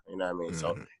right now. You know what I mean?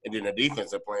 So, and then the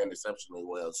defense are playing exceptionally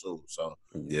well too. So,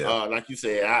 like you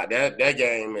said, that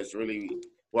game is really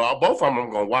well. Both of them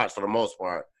I'm gonna watch for the most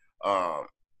part.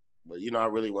 But you know, I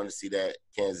really want to see that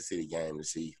Kansas City game to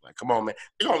see. Like, come on, man,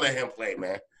 they gonna let him play,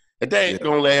 man. If they ain't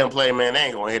gonna let him play, man, they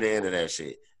ain't gonna hit the end of that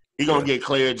shit. He gonna get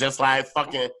cleared just like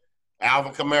fucking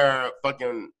Alvin Kamara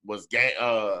fucking was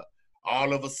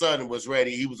all of a sudden was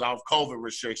ready. He was off COVID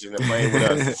restrictions and playing with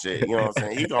us and shit. You know what I'm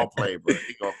saying? He gonna play, bro.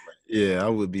 He gonna play. Yeah, I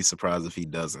would be surprised if he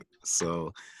doesn't.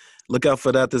 So look out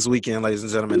for that this weekend, ladies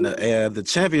and gentlemen. The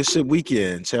championship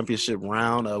weekend, championship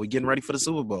round. We getting ready for the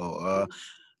Super Bowl.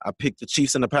 I picked the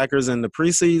Chiefs and the Packers in the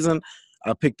preseason.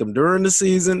 I picked them during the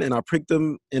season, and I picked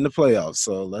them in the playoffs.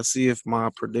 So let's see if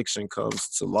my prediction comes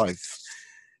to life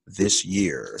this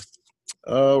year.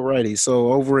 Alrighty.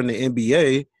 So over in the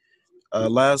NBA,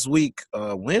 last week,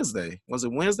 Wednesday, was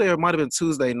it Wednesday or it might have been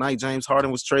Tuesday night? James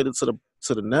Harden was traded to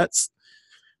the Nets.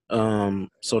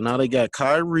 So now they got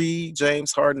Kyrie,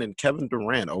 James Harden, and Kevin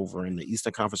Durant over in the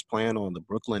Eastern Conference playing on the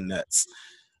Brooklyn Nets.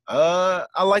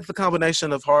 I like the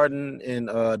combination of Harden and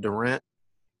Durant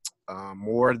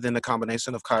more than the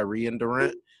combination of Kyrie and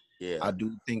Durant. Yeah, I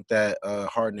do think that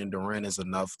Harden and Durant is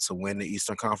enough to win the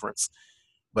Eastern Conference,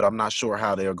 but I'm not sure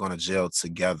how they're going to gel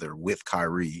together with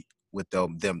Kyrie, with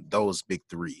those big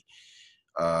three.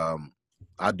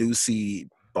 I do see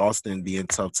Boston being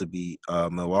tough to beat.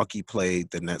 Milwaukee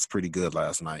played the Nets pretty good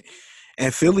last night.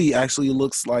 And Philly actually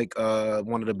looks like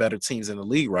one of the better teams in the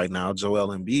league right now. Joel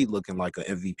Embiid looking like an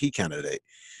MVP candidate.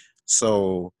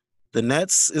 So the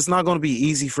Nets, it's not going to be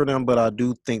easy for them, but I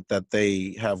do think that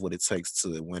they have what it takes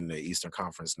to win the Eastern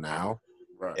Conference now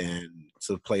and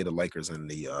to play the Lakers in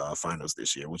the finals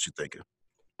this year. What you thinking?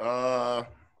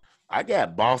 I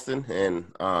got Boston and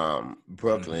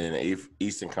Brooklyn in the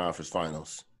Eastern Conference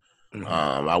Finals.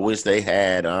 I wish they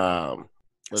had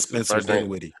Spencer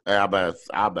Dinwiddie. I about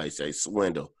to say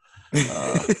Swindle.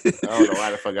 I don't know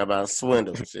why the fuck I about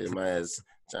Swindle. Shit, man, it's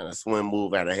trying to swim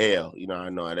move out of hell. You know, I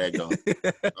know how that goes.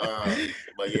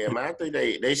 But yeah, man, I think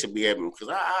they should be able, because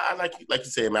I like you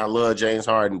said, man, I love James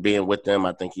Harden being with them.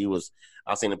 I think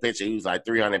I seen the picture, he was like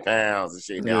 300 pounds and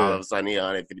shit. Now all of a sudden he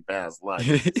 150 pounds light.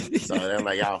 So I'm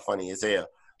like, y'all funny as hell.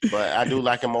 But I do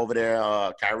like him over there.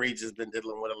 Kyrie just been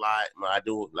dealing with a lot. I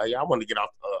do like. I want to get off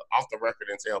the record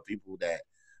and tell people that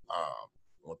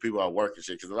when people are working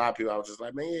shit, because a lot of people I was just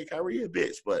like, man, yeah, Kyrie a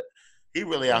bitch, but he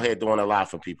really out here doing a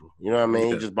lot for people. You know what I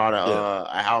mean? He just bought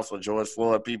a house with George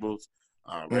Floyd people's.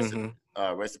 Rest in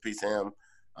peace to him.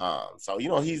 So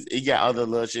he got other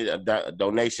little shit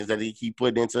donations that he keep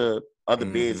putting into other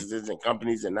businesses and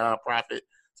companies and nonprofit.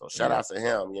 So shout out to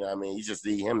him. You know what I mean? You just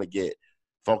need him to get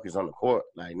focused on the court.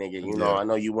 Like, nigga, I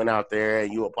know you went out there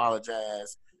and you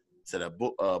apologized to the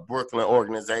Brooklyn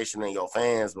organization and your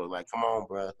fans, but like, come on,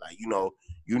 bro. Like,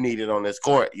 you need it on this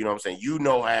court. You know what I'm saying? You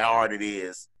know how hard it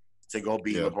is to go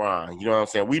beat LeBron. You know what I'm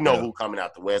saying? We know who coming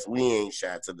out the West. We ain't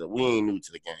we ain't new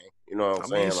to the game. You know what I'm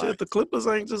saying? Shit, the Clippers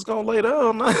ain't just gonna lay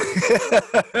down.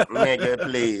 Nigga,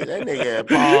 please. That nigga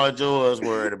Paul George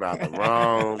worried about the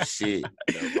wrong shit.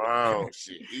 The wrong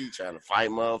shit. He trying to fight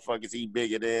motherfuckers. He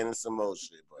bigger than some more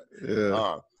shit.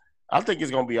 But I think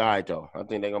it's gonna be all right though. I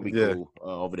think they're gonna be cool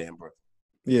over there in Brooklyn.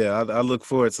 Yeah, I look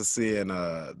forward to seeing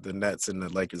the Nets and the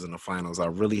Lakers in the finals. I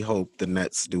really hope the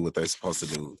Nets do what they're supposed to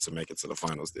do to make it to the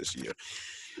finals this year.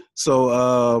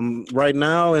 So right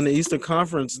now in the Eastern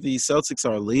Conference, the Celtics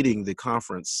are leading the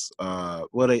conference.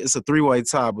 It's a three-way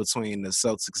tie between the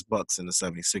Celtics, Bucks, and the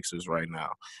 76ers right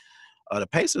now. The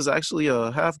Pacers actually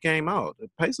a half game out. The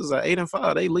Pacers are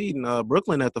 8-5. They leading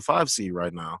Brooklyn at the 5 seed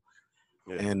right now.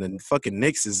 Yeah. And the fucking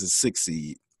Knicks is a 6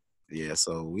 seed. Yeah,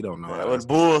 so we don't know. The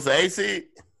Bulls, the 8 seed?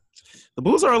 The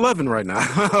Bulls are 11 right now.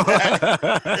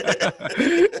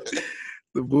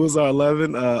 The Bulls are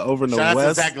 11 over in the Shout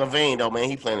West. Shout out to Zach LaVine, though, man.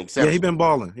 He playing exceptional. Yeah, he been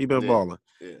balling.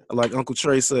 Yeah. Like Uncle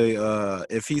Trey say,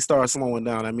 if he starts slowing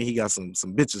down, I mean, he got some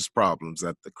bitches problems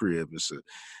at the crib and shit.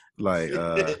 Like,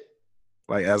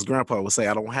 like as Grandpa would say,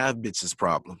 I don't have bitches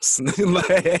problems.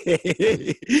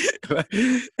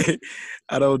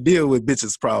 I don't deal with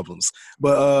bitches problems.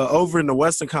 But over in the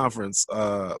Western Conference,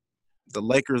 the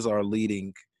Lakers are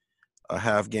leading a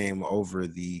half game over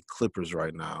the Clippers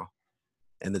right now.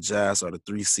 And the Jazz are the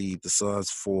 3 seed, the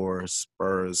Suns 4,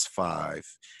 Spurs 5.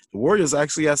 The Warriors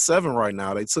actually at 7 right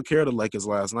now. They took care of the Lakers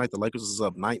last night. The Lakers was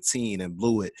up 19 and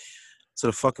blew it to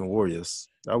the fucking Warriors.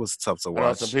 That was tough to watch. I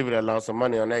know some people that lost some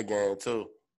money on that game too.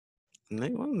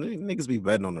 Niggas be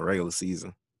betting on the regular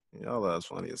season. Y'all that's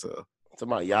funny as hell.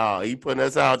 Somebody, y'all, he putting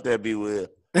us out there, B. Will.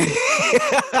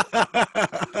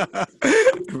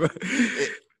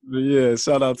 Yeah,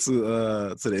 shout out to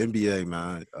the NBA,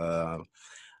 man.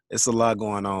 It's a lot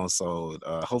going on, so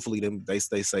hopefully they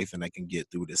stay safe and they can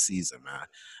get through this season, man.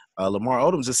 Lamar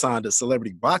Odom just signed a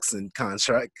celebrity boxing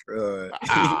contract.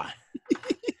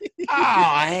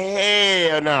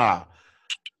 Hell no.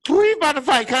 Who you about to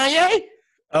fight, Kanye?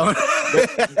 Call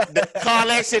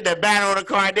that shit the Battle of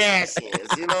the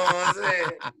Kardashians. You know what I'm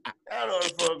saying? I don't know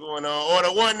what the fuck going on. Or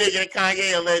the one nigga that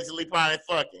Kanye allegedly probably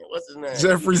fucking. What's his name?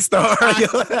 Jeffree Star.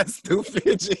 Yo, that's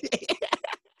stupid.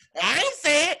 I ain't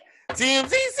said.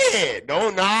 TMZ said. No,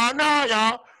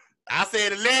 y'all. I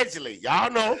said allegedly.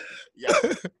 Y'all know.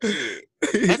 I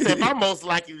said if I'm most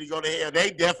likely to go to hell,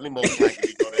 they definitely most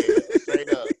likely to go to hell.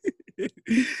 Straight up.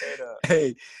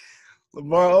 Hey,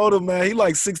 Lamar Odom, man, he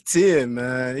like 6'10",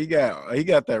 man. He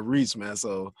got that reach, man.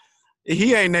 So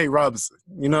he ain't Nate Robinson.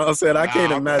 You know what I'm saying? I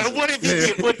can't imagine. What if he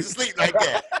get put to sleep like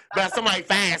that by somebody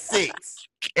 5'6",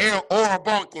 Oral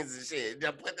Bunkins and shit?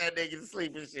 Just put that nigga to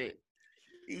sleep and shit.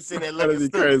 You sitting there looking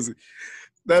stupid. Crazy.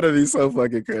 That'd be so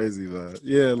fucking crazy, man.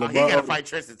 Yeah, Lamar, he gotta fight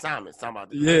Tristan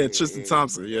Thompson. Tristan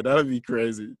Thompson. Yeah, that'd be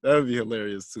crazy. That'd be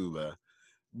hilarious too, man.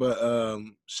 But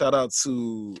shout out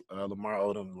to Lamar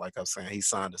Odom. Like I'm saying, he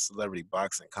signed a celebrity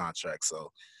boxing contract. So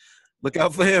look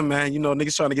out for him, man. You know,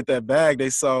 niggas trying to get that bag. They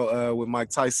saw what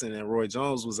Mike Tyson and Roy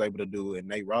Jones was able to do, and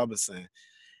Nate Robinson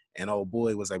and old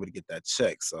boy was able to get that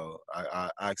check. So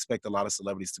I expect a lot of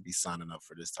celebrities to be signing up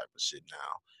for this type of shit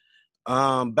now.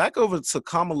 Back over to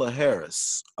Kamala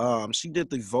Harris. She did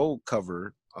the Vogue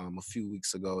cover a few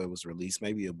weeks ago. It was released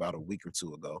maybe about a week or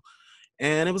two ago.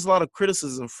 And it was a lot of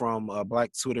criticism from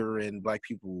Black Twitter and Black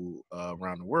people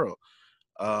around the world.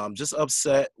 Just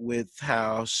upset with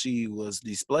how she was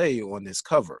displayed on this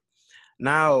cover.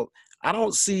 Now, I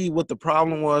don't see what the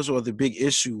problem was or the big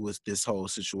issue with this whole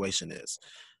situation is.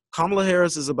 Kamala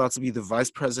Harris is about to be the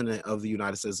vice president of the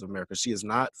United States of America. She is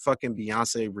not fucking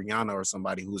Beyonce, Rihanna, or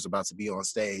somebody who's about to be on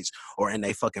stage or in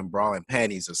they fucking bra and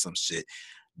panties or some shit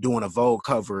doing a Vogue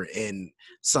cover in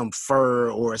some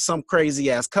fur or some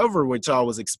crazy ass cover, which I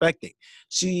was expecting.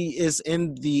 She is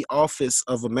in the office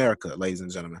of America, ladies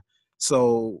and gentlemen.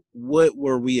 So what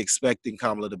were we expecting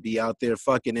Kamala to be out there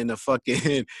fucking in the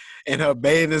fucking in her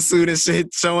bathing suit and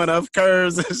shit, showing off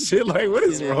curves and shit? Like, what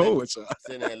is wrong with y'all?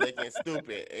 Sitting there looking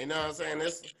stupid. You know what I'm saying?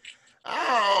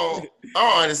 I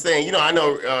don't understand. You know, I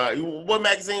know what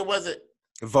magazine was it?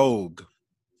 Vogue.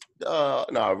 No,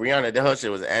 Rihanna, her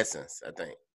shit was Essence, I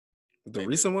think. The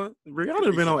recent one?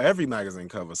 Rihanna been on every magazine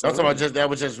cover. So I'm talking about that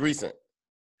was just recent.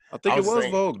 I think I it was was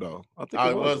saying- Vogue though. I think Oh,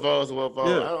 it it was. was Vogue. Yeah.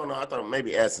 I don't know. I thought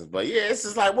maybe Essence, but yeah, it's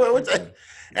just like what?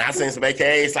 And I seen some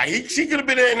AKAs like she could have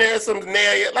been in there some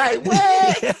nail. Like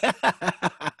what?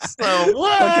 So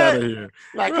what? Fuck out of here.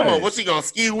 Like, come on, Right. what she gonna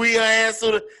ski wheel her ass to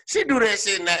the? She do that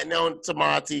shit on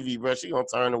tomorrow TV, bro. She gonna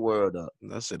turn the world up.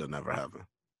 That shit'll never happen.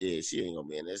 Yeah, she ain't gonna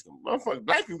be in there. Motherfucking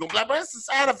black people gonna be like, but it's a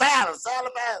side of violence, You know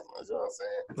what I'm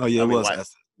saying? Oh yeah, I it mean, was. white-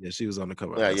 Essence. Yeah, she was on the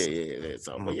cover. of Yeah, Essence. yeah.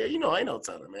 So, but yeah, you know, ain't no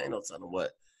telling, man. Ain't no telling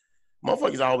what.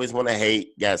 Motherfuckers always want to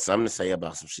hate, got something to say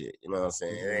about some shit. You know what I'm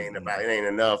saying? It ain't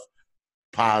enough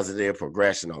positive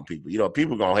progression on people. You know,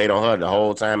 people gonna hate on her the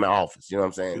whole time in office. You know what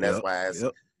I'm saying? That's Yep, why it's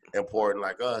yep. important,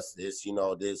 like us,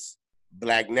 this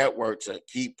black network to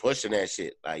keep pushing that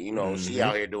shit. Like, you know, she Mhm.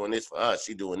 out here doing this for us.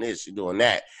 She doing this. She doing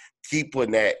that. Keep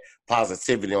putting that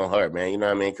positivity on her, man. You know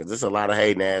what I mean? Because there's a lot of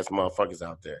hating ass motherfuckers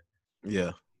out there.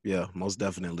 Yeah, most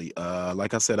definitely.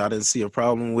 Like I said, I didn't see a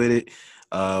problem with it.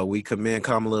 We commend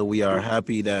Kamala. We are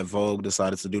happy that Vogue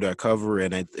decided to do that cover,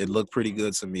 and it looked pretty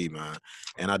good to me, man.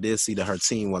 And I did see that her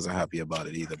team wasn't happy about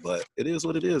it either, but it is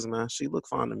what it is, man. She looked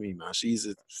fine to me, man. She's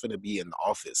finna be in the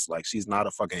office. Like, she's not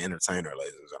a fucking entertainer,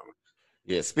 ladies and gentlemen.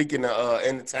 Yeah, speaking of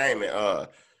entertainment,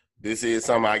 this is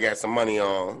something I got some money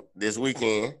on this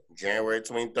weekend, January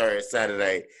 23rd,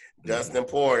 Saturday. Dustin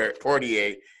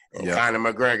Poirier and Yeah. Conor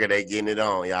McGregor, they getting it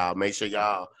on, y'all. Make sure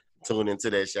y'all tune into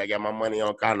that shit. I got my money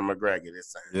on Conor McGregor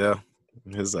this time.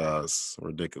 Yeah, his ass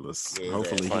ridiculous. Yeah, his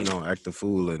Hopefully ass he funny. don't act a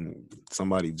fool and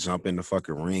somebody jump in the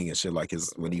fucking ring and shit like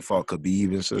when he fought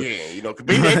Khabib and shit. Yeah, you know,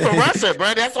 Khabib ain't from Russia,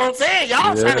 bro. That's what I'm saying.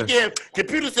 Y'all Yeah. trying to give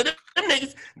computers to them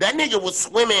niggas. That nigga was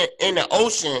swimming in the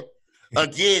ocean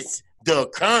against the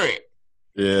current.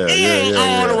 Yeah, He ain't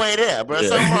all the yeah. way there, bro. Yeah.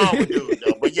 Something wrong with dude,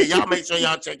 though. But yeah, y'all make sure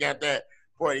y'all check out that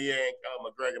Poirier and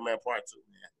McGregor, man, part 2,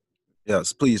 man.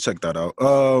 Yes, please check that out.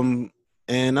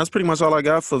 And that's pretty much all I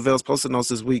got for Vale's Post-it Notes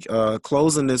this week.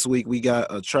 Closing this week, we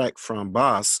got a track from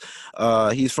Boss.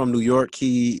 He's from New York.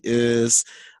 He is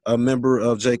a member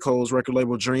of J. Cole's record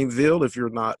label Dreamville. If you're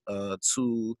not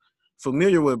too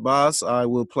familiar with Boss, I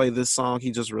will play this song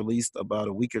he just released about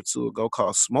a week or two ago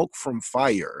called Smoke from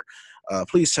Fire.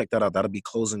 Please check that out. That'll be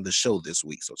closing the show this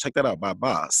week. So check that out by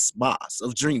Boss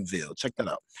of Dreamville. Check that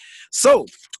out. So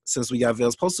since we got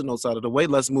Vale's Post-it Notes out of the way,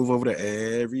 let's move over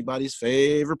to everybody's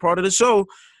favorite part of the show,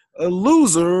 a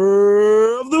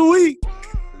loser of the week.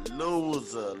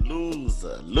 Loser.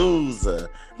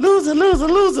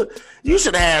 You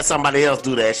should have had somebody else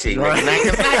do that shit, Right.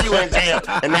 nigga. Because now you in jail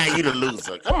and now you the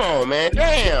loser. Come on, man.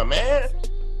 Damn, man.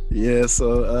 Yeah,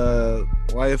 so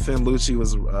YFN Lucci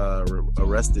was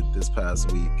arrested this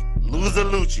past week. Loser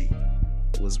Lucci.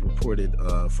 Was reported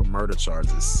for murder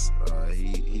charges.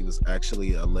 He was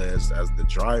actually alleged as the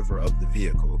driver of the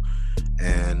vehicle,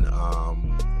 and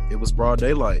it was broad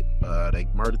daylight. They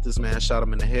murdered this man, shot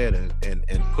him in the head,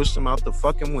 and pushed him out the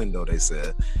fucking window. They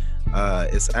said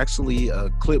it's actually a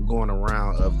clip going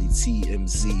around of the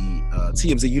TMZ.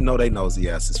 TMZ, you know, they nosy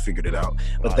asses figured it out,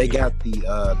 but they got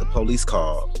the police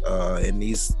call, and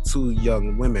these two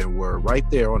young women were right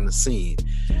there on the scene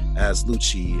as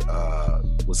Lucci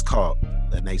was caught.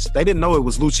 And they didn't know it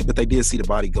was Lucci, but they did see the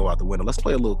body go out the window. Let's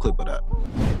play a little clip of that.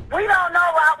 We don't know.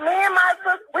 Me and my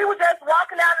sister, we were just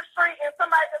walking down the street, and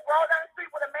somebody just rolled down the street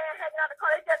with a man hanging out the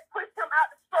car. They just pushed him out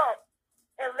the truck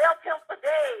and left him for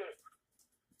dead.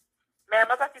 Ma'am,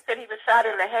 I thought you said he was shot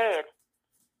in the head.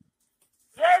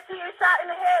 Yes, he was shot in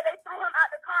the head. They threw him out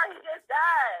the car. He just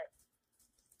died.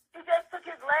 He just took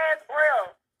his last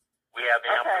breath. We have the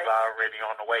ambulance already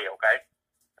on the way, okay?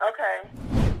 Okay.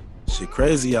 Shit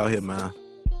crazy out here, man.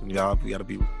 Y'all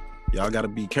gotta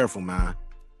be careful, man.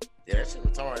 Yeah, that shit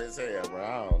retarded as hell,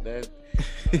 bro.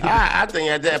 I think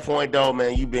at that point, though,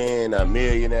 man, you being a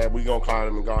millionaire, we gonna call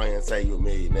him and go ahead and say you a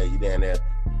millionaire. You down there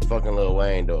fucking Lil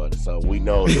Wayne daughter, so we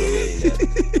know you're a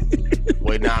millionaire.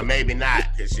 Well, nah, maybe not,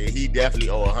 because shit, he definitely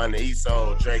owe 100. He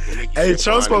sold Drake and Nicki. Hey, shit for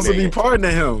Trump's supposed to be 100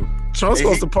 pardoning him. Trump's Hey,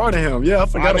 supposed to pardon him. Yeah, I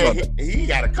forgot about that. He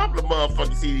got a couple of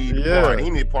motherfuckers he need to Yeah. pardon.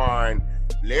 He need to pardon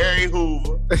Larry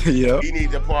Hoover. Yeah. He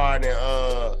need to pardon,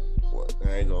 well,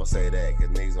 I ain't gonna say that because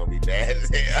niggas gonna be bad as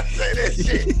hell. I say that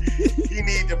shit. He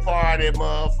need to pardon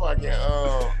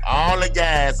motherfucking, all the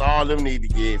guys, all them need to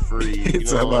get free. You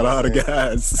It's know about what all I'm the saying?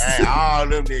 guys. Hey, all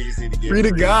them niggas need to get Free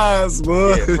the guys,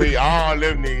 boy. Yeah, free all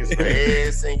them niggas, for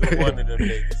every single one of them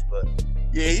niggas. But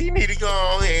yeah, he need to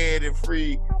go ahead and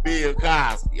free Bill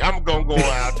Cosby. I'm gonna go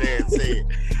out there and say it.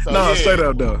 So, No, yeah, straight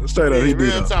up though. Straight up, yeah, he did.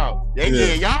 real though. talk. Yeah,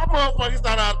 Yeah. y'all motherfuckers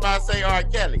thought I was about to say R.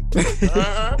 Kelly.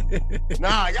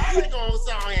 Nah, y'all ain't gonna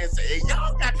sit on here and say, hey,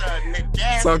 y'all got the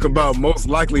gas. Talk about most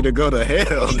likely to go to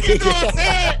hell. You know what I'm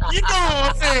saying? You know what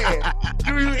I'm saying?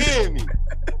 Do you hear me?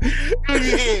 Do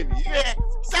you hear me? Yeah.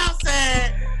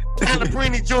 Southside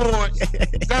Caliprini George,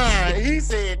 Don, he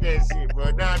said that shit,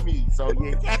 bro, not me. So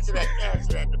yeah, cash it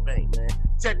at the bank, man.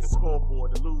 Check the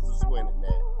scoreboard. The loser's winning,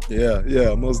 man.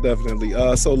 Yeah, most definitely.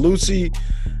 So Lucci,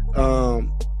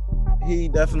 he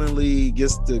definitely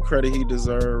gets the credit he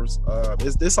deserves.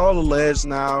 Is this all alleged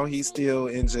now? He's still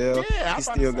in jail. Yeah, he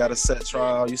still got a set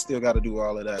trial. You still got to do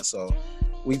all of that. So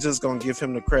we just gonna give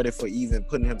him the credit for even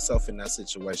putting himself in that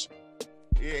situation.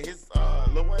 Yeah, his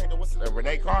Lil Wayne, what's it,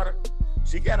 Renee Carter?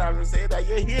 She got out and said that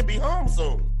he'll be home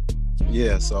soon.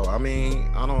 Yeah, so I mean,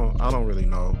 I don't really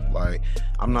know. Like,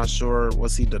 I'm not sure,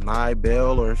 was he denied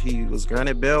bail or if he was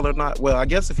granted bail or not. Well, I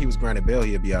guess if he was granted bail,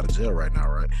 he'd be out of jail right now,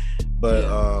 right? But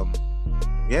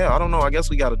yeah, I don't know. I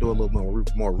guess we got to do a little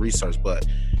more research. But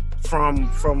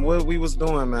from what we was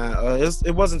doing, man,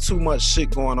 it wasn't too much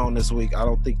shit going on this week. I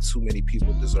don't think too many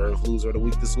people deserve loser of the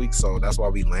week this week, so that's why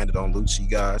we landed on Lucci,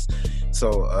 guys.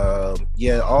 So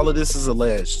yeah, all of this is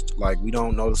alleged. Like, we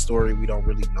don't know the story. We don't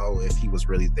really know if he was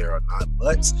really there or not.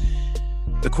 But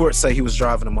the court say he was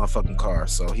driving a motherfucking car,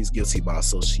 so he's guilty by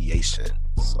association.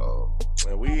 So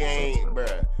man, we ain't,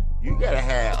 bruh. You gotta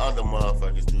have other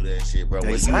motherfuckers do that shit, bro.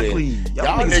 Exactly.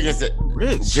 Y'all niggas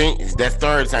rich. Jinx, that's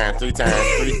third time, 3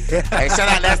 times. Hey, shout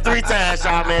out, that's 3 times,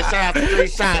 y'all, man. Shout out to 3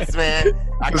 shots, man.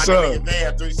 I got niggas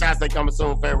there. 3 shots, they coming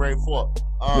soon, February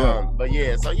 4th. But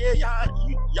yeah, so yeah,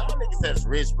 y'all niggas that's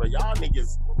rich, bro. Y'all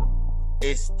niggas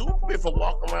is stupid for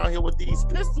walking around here with these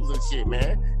pistols and shit,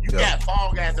 man. You got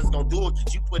fall guys that's gonna do it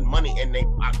because you putting money in their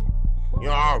pocket.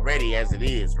 You're already as it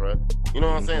is, bro. You know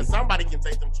what I'm saying? Somebody can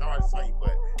take them charges for you,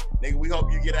 but nigga, we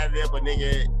hope you get out of there. But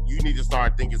nigga, you need to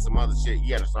start thinking some other shit.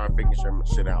 You gotta start figuring some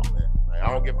shit out, man. Like, I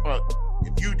don't give a fuck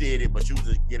if you did it, but you was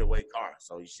a getaway car.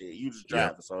 So shit, you just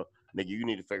driving. So nigga, you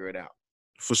need to figure it out.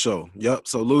 For sure. Yep.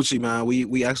 So Lucci, man,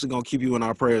 we actually gonna keep you in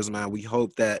our prayers, man. We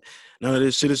hope that none of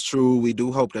this shit is true. We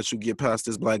do hope that you get past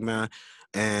this, black man.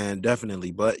 And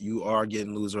definitely, but you are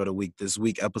getting loser of the week this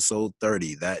week, episode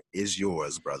 30. That is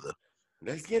yours, brother.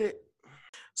 Let's get it.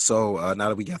 So now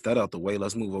that we got that out the way,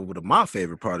 let's move over to my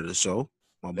favorite part of the show.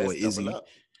 My boy Izzy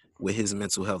with his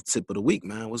mental health tip of the week,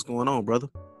 man. What's going on, brother?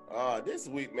 This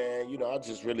week, man, you know, I've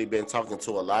just really been talking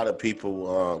to a lot of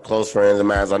people, close friends of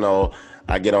mine. I know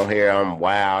I get on here, I'm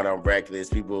wild, I'm reckless.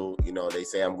 People, you know, they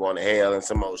say I'm going to hell and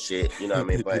some old shit, you know what I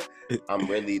mean? But I'm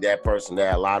really that person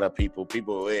that a lot of people,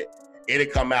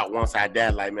 it'll come out once I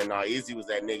die. Like, man, no, Izzy was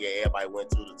that nigga everybody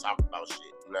went to talk about shit.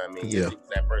 You know what I mean? Yeah. Izzy was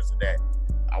that person that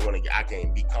I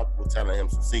can't be comfortable telling him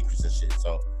some secrets and shit.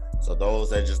 So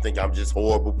those that just think I'm just a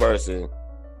horrible person,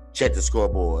 check the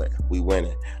scoreboard. We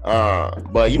winning.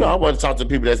 But you know, I want to talk to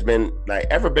people that's been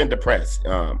ever been depressed.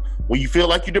 When you feel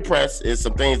like you're depressed, it's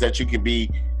some things that you can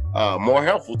be more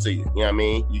helpful to you. You know what I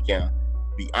mean? You can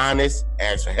be honest,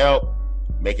 ask for help,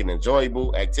 make an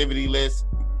enjoyable activity list.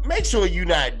 Make sure you're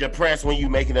not depressed when you're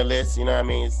making a list. You know what I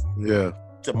mean? Yeah.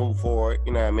 To move forward.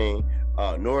 You know what I mean?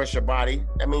 Nourish your body.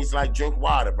 That means drink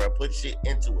water, bro. Put shit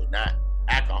into it, not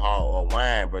alcohol or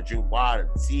wine, bro. Drink water,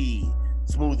 tea,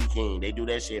 Smoothie King. They do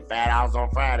that shit. Fat Hours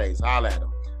on Fridays. Holla at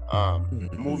them.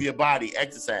 Move your body.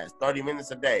 Exercise. 30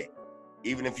 minutes a day.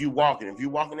 Even if you walking. If you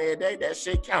walking every day, that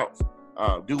shit counts.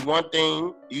 Do one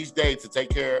thing each day to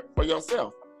take care for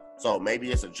yourself. So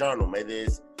maybe it's a journal. Maybe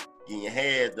it's getting your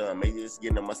hair done. Maybe it's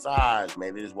getting a massage.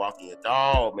 Maybe it's walking your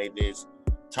dog. Maybe it's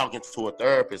talking to a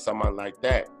therapist, something like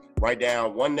that. Write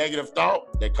down one negative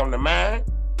thought that come to mind,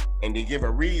 and then give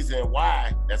a reason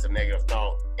why that's a negative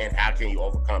thought and how can you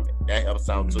overcome it. That helps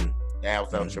out too. That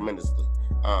helps out tremendously.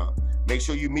 Make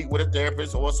sure you meet with a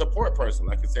therapist or a support person.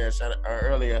 Like I said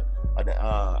earlier,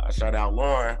 I shout out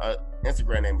Lauren. Her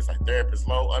Instagram name is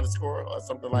therapist_low_ or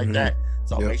something like that.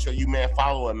 So make sure you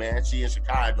follow her, man. She in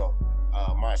Chicago.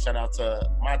 My shout out to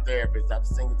my therapist, Dr.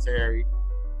 Singletary,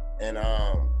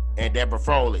 and Deborah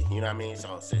Froley, you know what I mean?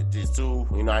 So these two,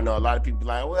 you know, I know a lot of people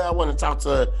well, I want to talk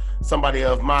to somebody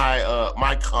of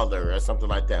my color or something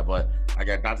like that. But I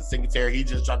got Dr. Singletary, he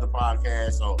just dropped the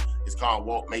podcast, so it's called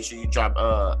Woke. Make sure you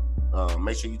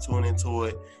make sure you tune into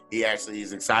it. He actually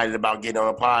is excited about getting on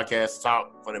a podcast to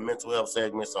talk for the mental health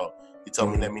segment. So he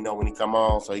told me let me know when he come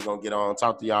on. So he gonna get on,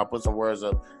 talk to y'all, put some words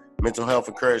of mental health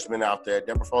encouragement out there.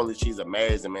 Deborah Froley, she's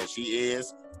amazing, man. She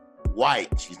is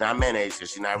white. She's not mayonnaise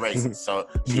because she's not racist. So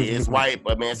she is white,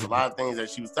 but man, it's a lot of things that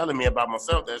she was telling me about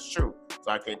myself that's true.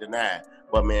 So I can't deny it.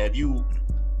 But man, if you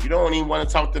don't even want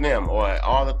to talk to them or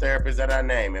all the therapists that I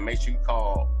name, and make sure you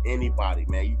call anybody,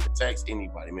 man. You can text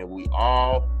anybody, man. We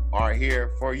all are here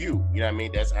for you. You know what I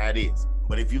mean? That's how it is.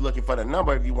 But if you're looking for the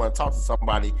number, if you want to talk to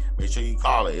somebody, make sure you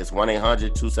call it. It's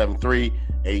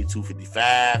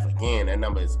 1-800-273-8255. Again, that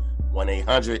number is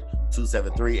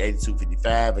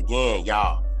 1-800-273-8255. Again,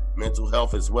 y'all, mental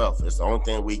health is wealth. It's the only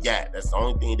thing we got. That's the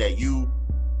only thing that you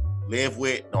live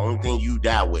with, the only thing you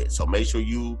die with. So make sure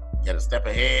you get a step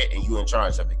ahead and you in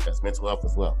charge of it, because mental health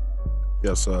is wealth.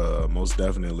 Yes, most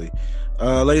definitely.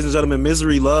 Ladies and gentlemen,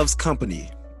 misery loves company.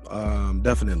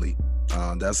 Definitely.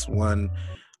 That's one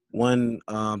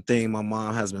thing my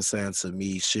mom has been saying to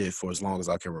me for as long as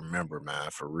I can remember, man,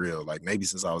 for real. Like maybe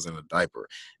since I was in a diaper.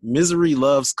 Misery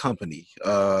loves company.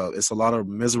 It's a lot of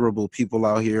miserable people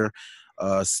out here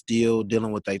still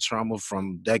dealing with their trauma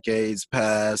from decades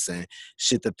past and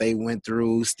shit that they went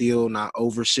through, still not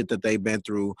over shit that they've been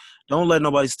through. Don't let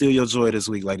nobody steal your joy this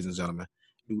week, ladies and gentlemen.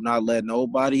 Do not let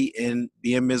nobody in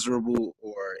being miserable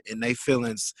or in their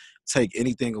feelings take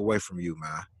anything away from you,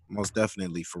 man. Most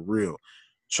definitely, for real.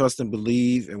 Trust and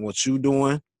believe in what you're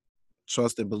doing.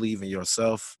 Trust and believe in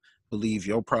yourself. Believe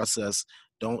your process.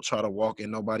 Don't try to walk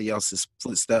in nobody else's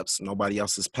footsteps, nobody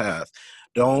else's path.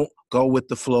 Don't go with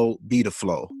the flow, be the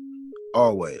flow.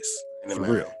 Always. For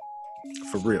real.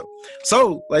 For real.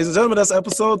 So, ladies and gentlemen, that's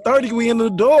episode 30. We in the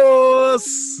doors.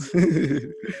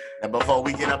 And before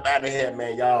we get up out of here,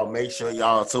 man, y'all make sure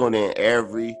y'all tune in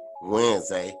every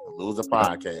Wednesday. Loser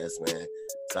Podcast, man.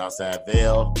 Southside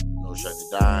Vale, No Shirt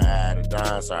to Dime, Eye to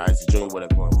Dime, sorry, Icy Junior,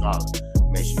 whatever you want to call it.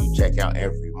 Make sure you check out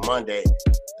every Monday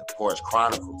the Porch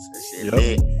Chronicles. That shit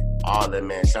lit. All that,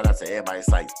 man. Shout out to everybody. It's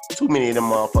like too many of them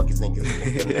motherfuckers think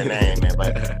it's their name, man.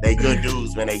 But they good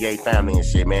dudes, man. They gay family and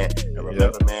shit, man. And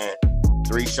remember, man,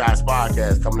 3 Shots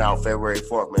Podcast coming out February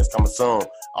 4th, man. It's coming soon.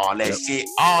 All that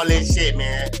shit,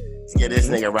 man. Let's give this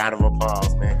nigga a round of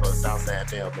applause, man. Go to Southside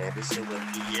Vale, man. This shit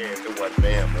wouldn't be here if it wasn't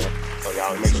them, man. So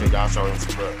y'all make sure y'all show him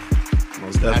some love.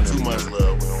 Most Not definitely. too much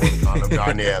love. We don't want to call them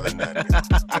Darnell or nothing.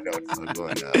 I know what's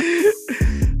going on.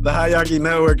 The Hierarchy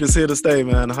Network is here to stay,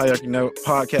 man. The Hierarchy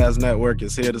Podcast Network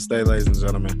is here to stay, ladies and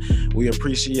gentlemen. We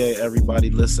appreciate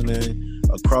everybody listening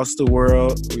across the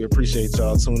world. We appreciate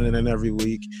y'all tuning in every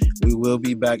week. We will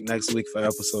be back next week for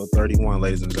episode 31,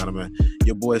 ladies and gentlemen.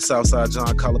 Your boy Southside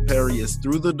John Calipari is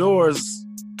through the doors.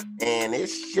 And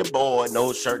it's your boy,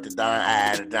 No Shirt to Dime,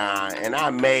 Eye to Dime. And I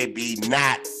may be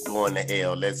not going to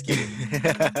hell. Let's get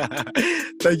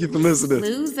it. Thank you for listening.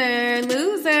 Loser,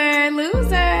 loser,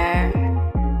 loser.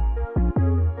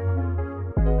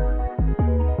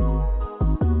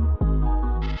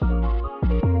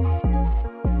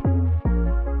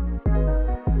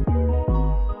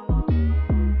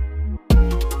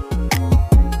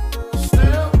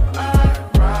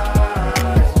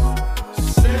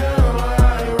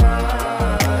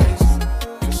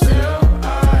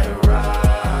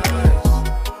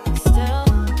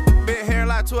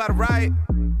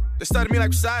 They study me like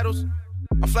recitals.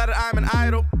 I'm flattered I'm an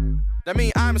idol. That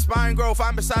mean I'm inspiring growth.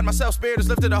 I'm beside myself. Spirit is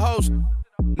lifted a host.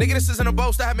 Nigga, this isn't a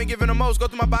boast. I have been given the most. Go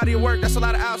through my body of work. That's a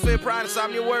lot of hours, fear, pride,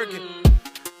 insomnia working.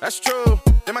 That's true.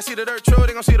 They might see the dirt true.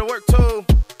 They gon' see the work too.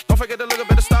 Don't forget to look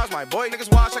up at the stars, my boy.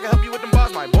 Niggas watch. I can help you with them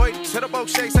bars, my boy. Just hit a boat,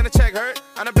 shake, send a check, hurt.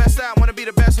 I'm the best out. Wanna be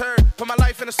the best heard. Put my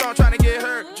life in the song, trying to get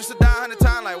hurt. Just to die 100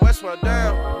 times like Westworld.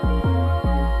 Damn.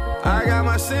 I got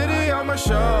my city on my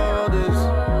shoulders.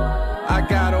 I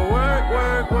gotta work,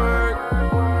 work,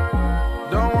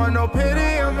 work. Don't want no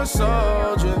pity, I'm a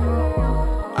soldier.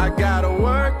 I gotta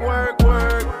work, work,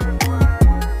 work.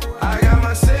 I got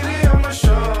my city on my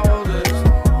shoulders.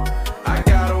 I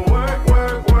gotta work,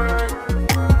 work, work.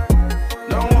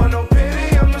 Don't want no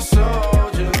pity, I'm a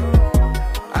soldier.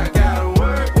 I gotta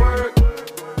work, work.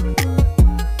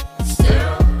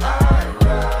 Still I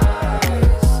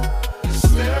rise.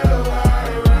 Still I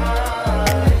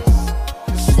rise.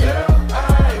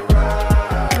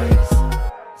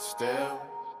 Still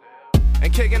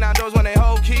and kicking out doors when they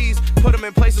hold keys. Put them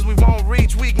in places we won't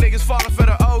reach. Weak niggas falling for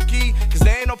the okie. Cause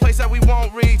there ain't no place that we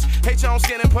won't reach. Hate your own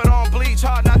skin and put on bleach.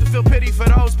 Hard not to feel pity for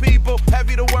those people.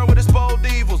 Heavy the world with its bold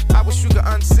evils. I wish you could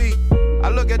unsee. I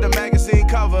look at the magazine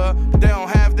cover, but they don't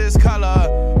have this color.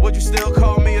 Would you still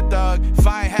call me a thug if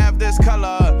I ain't have this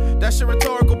color? That shit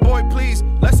rhetorical, boy, please.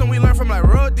 Lesson we learned from like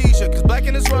Rhodesia. Cause black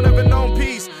in this world never known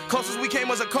peace. Closest we came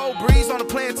was a cold breeze on a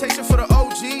plantation for the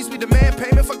OGs. We demand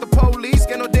payment, fuck the police.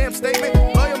 Get no damn statement.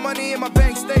 Lawyer money in my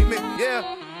bank statement, yeah.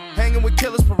 Hanging with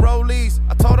killers, parolees.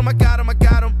 I told him I got him, I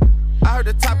got him. I heard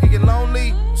the top could get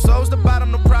lonely. So's the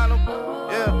bottom, no problem,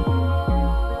 yeah.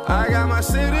 I got my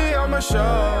city on my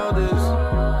shoulders.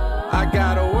 I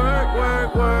gotta work,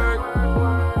 work, work.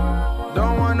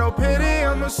 Don't want no pity,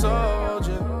 I'm a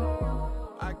soldier.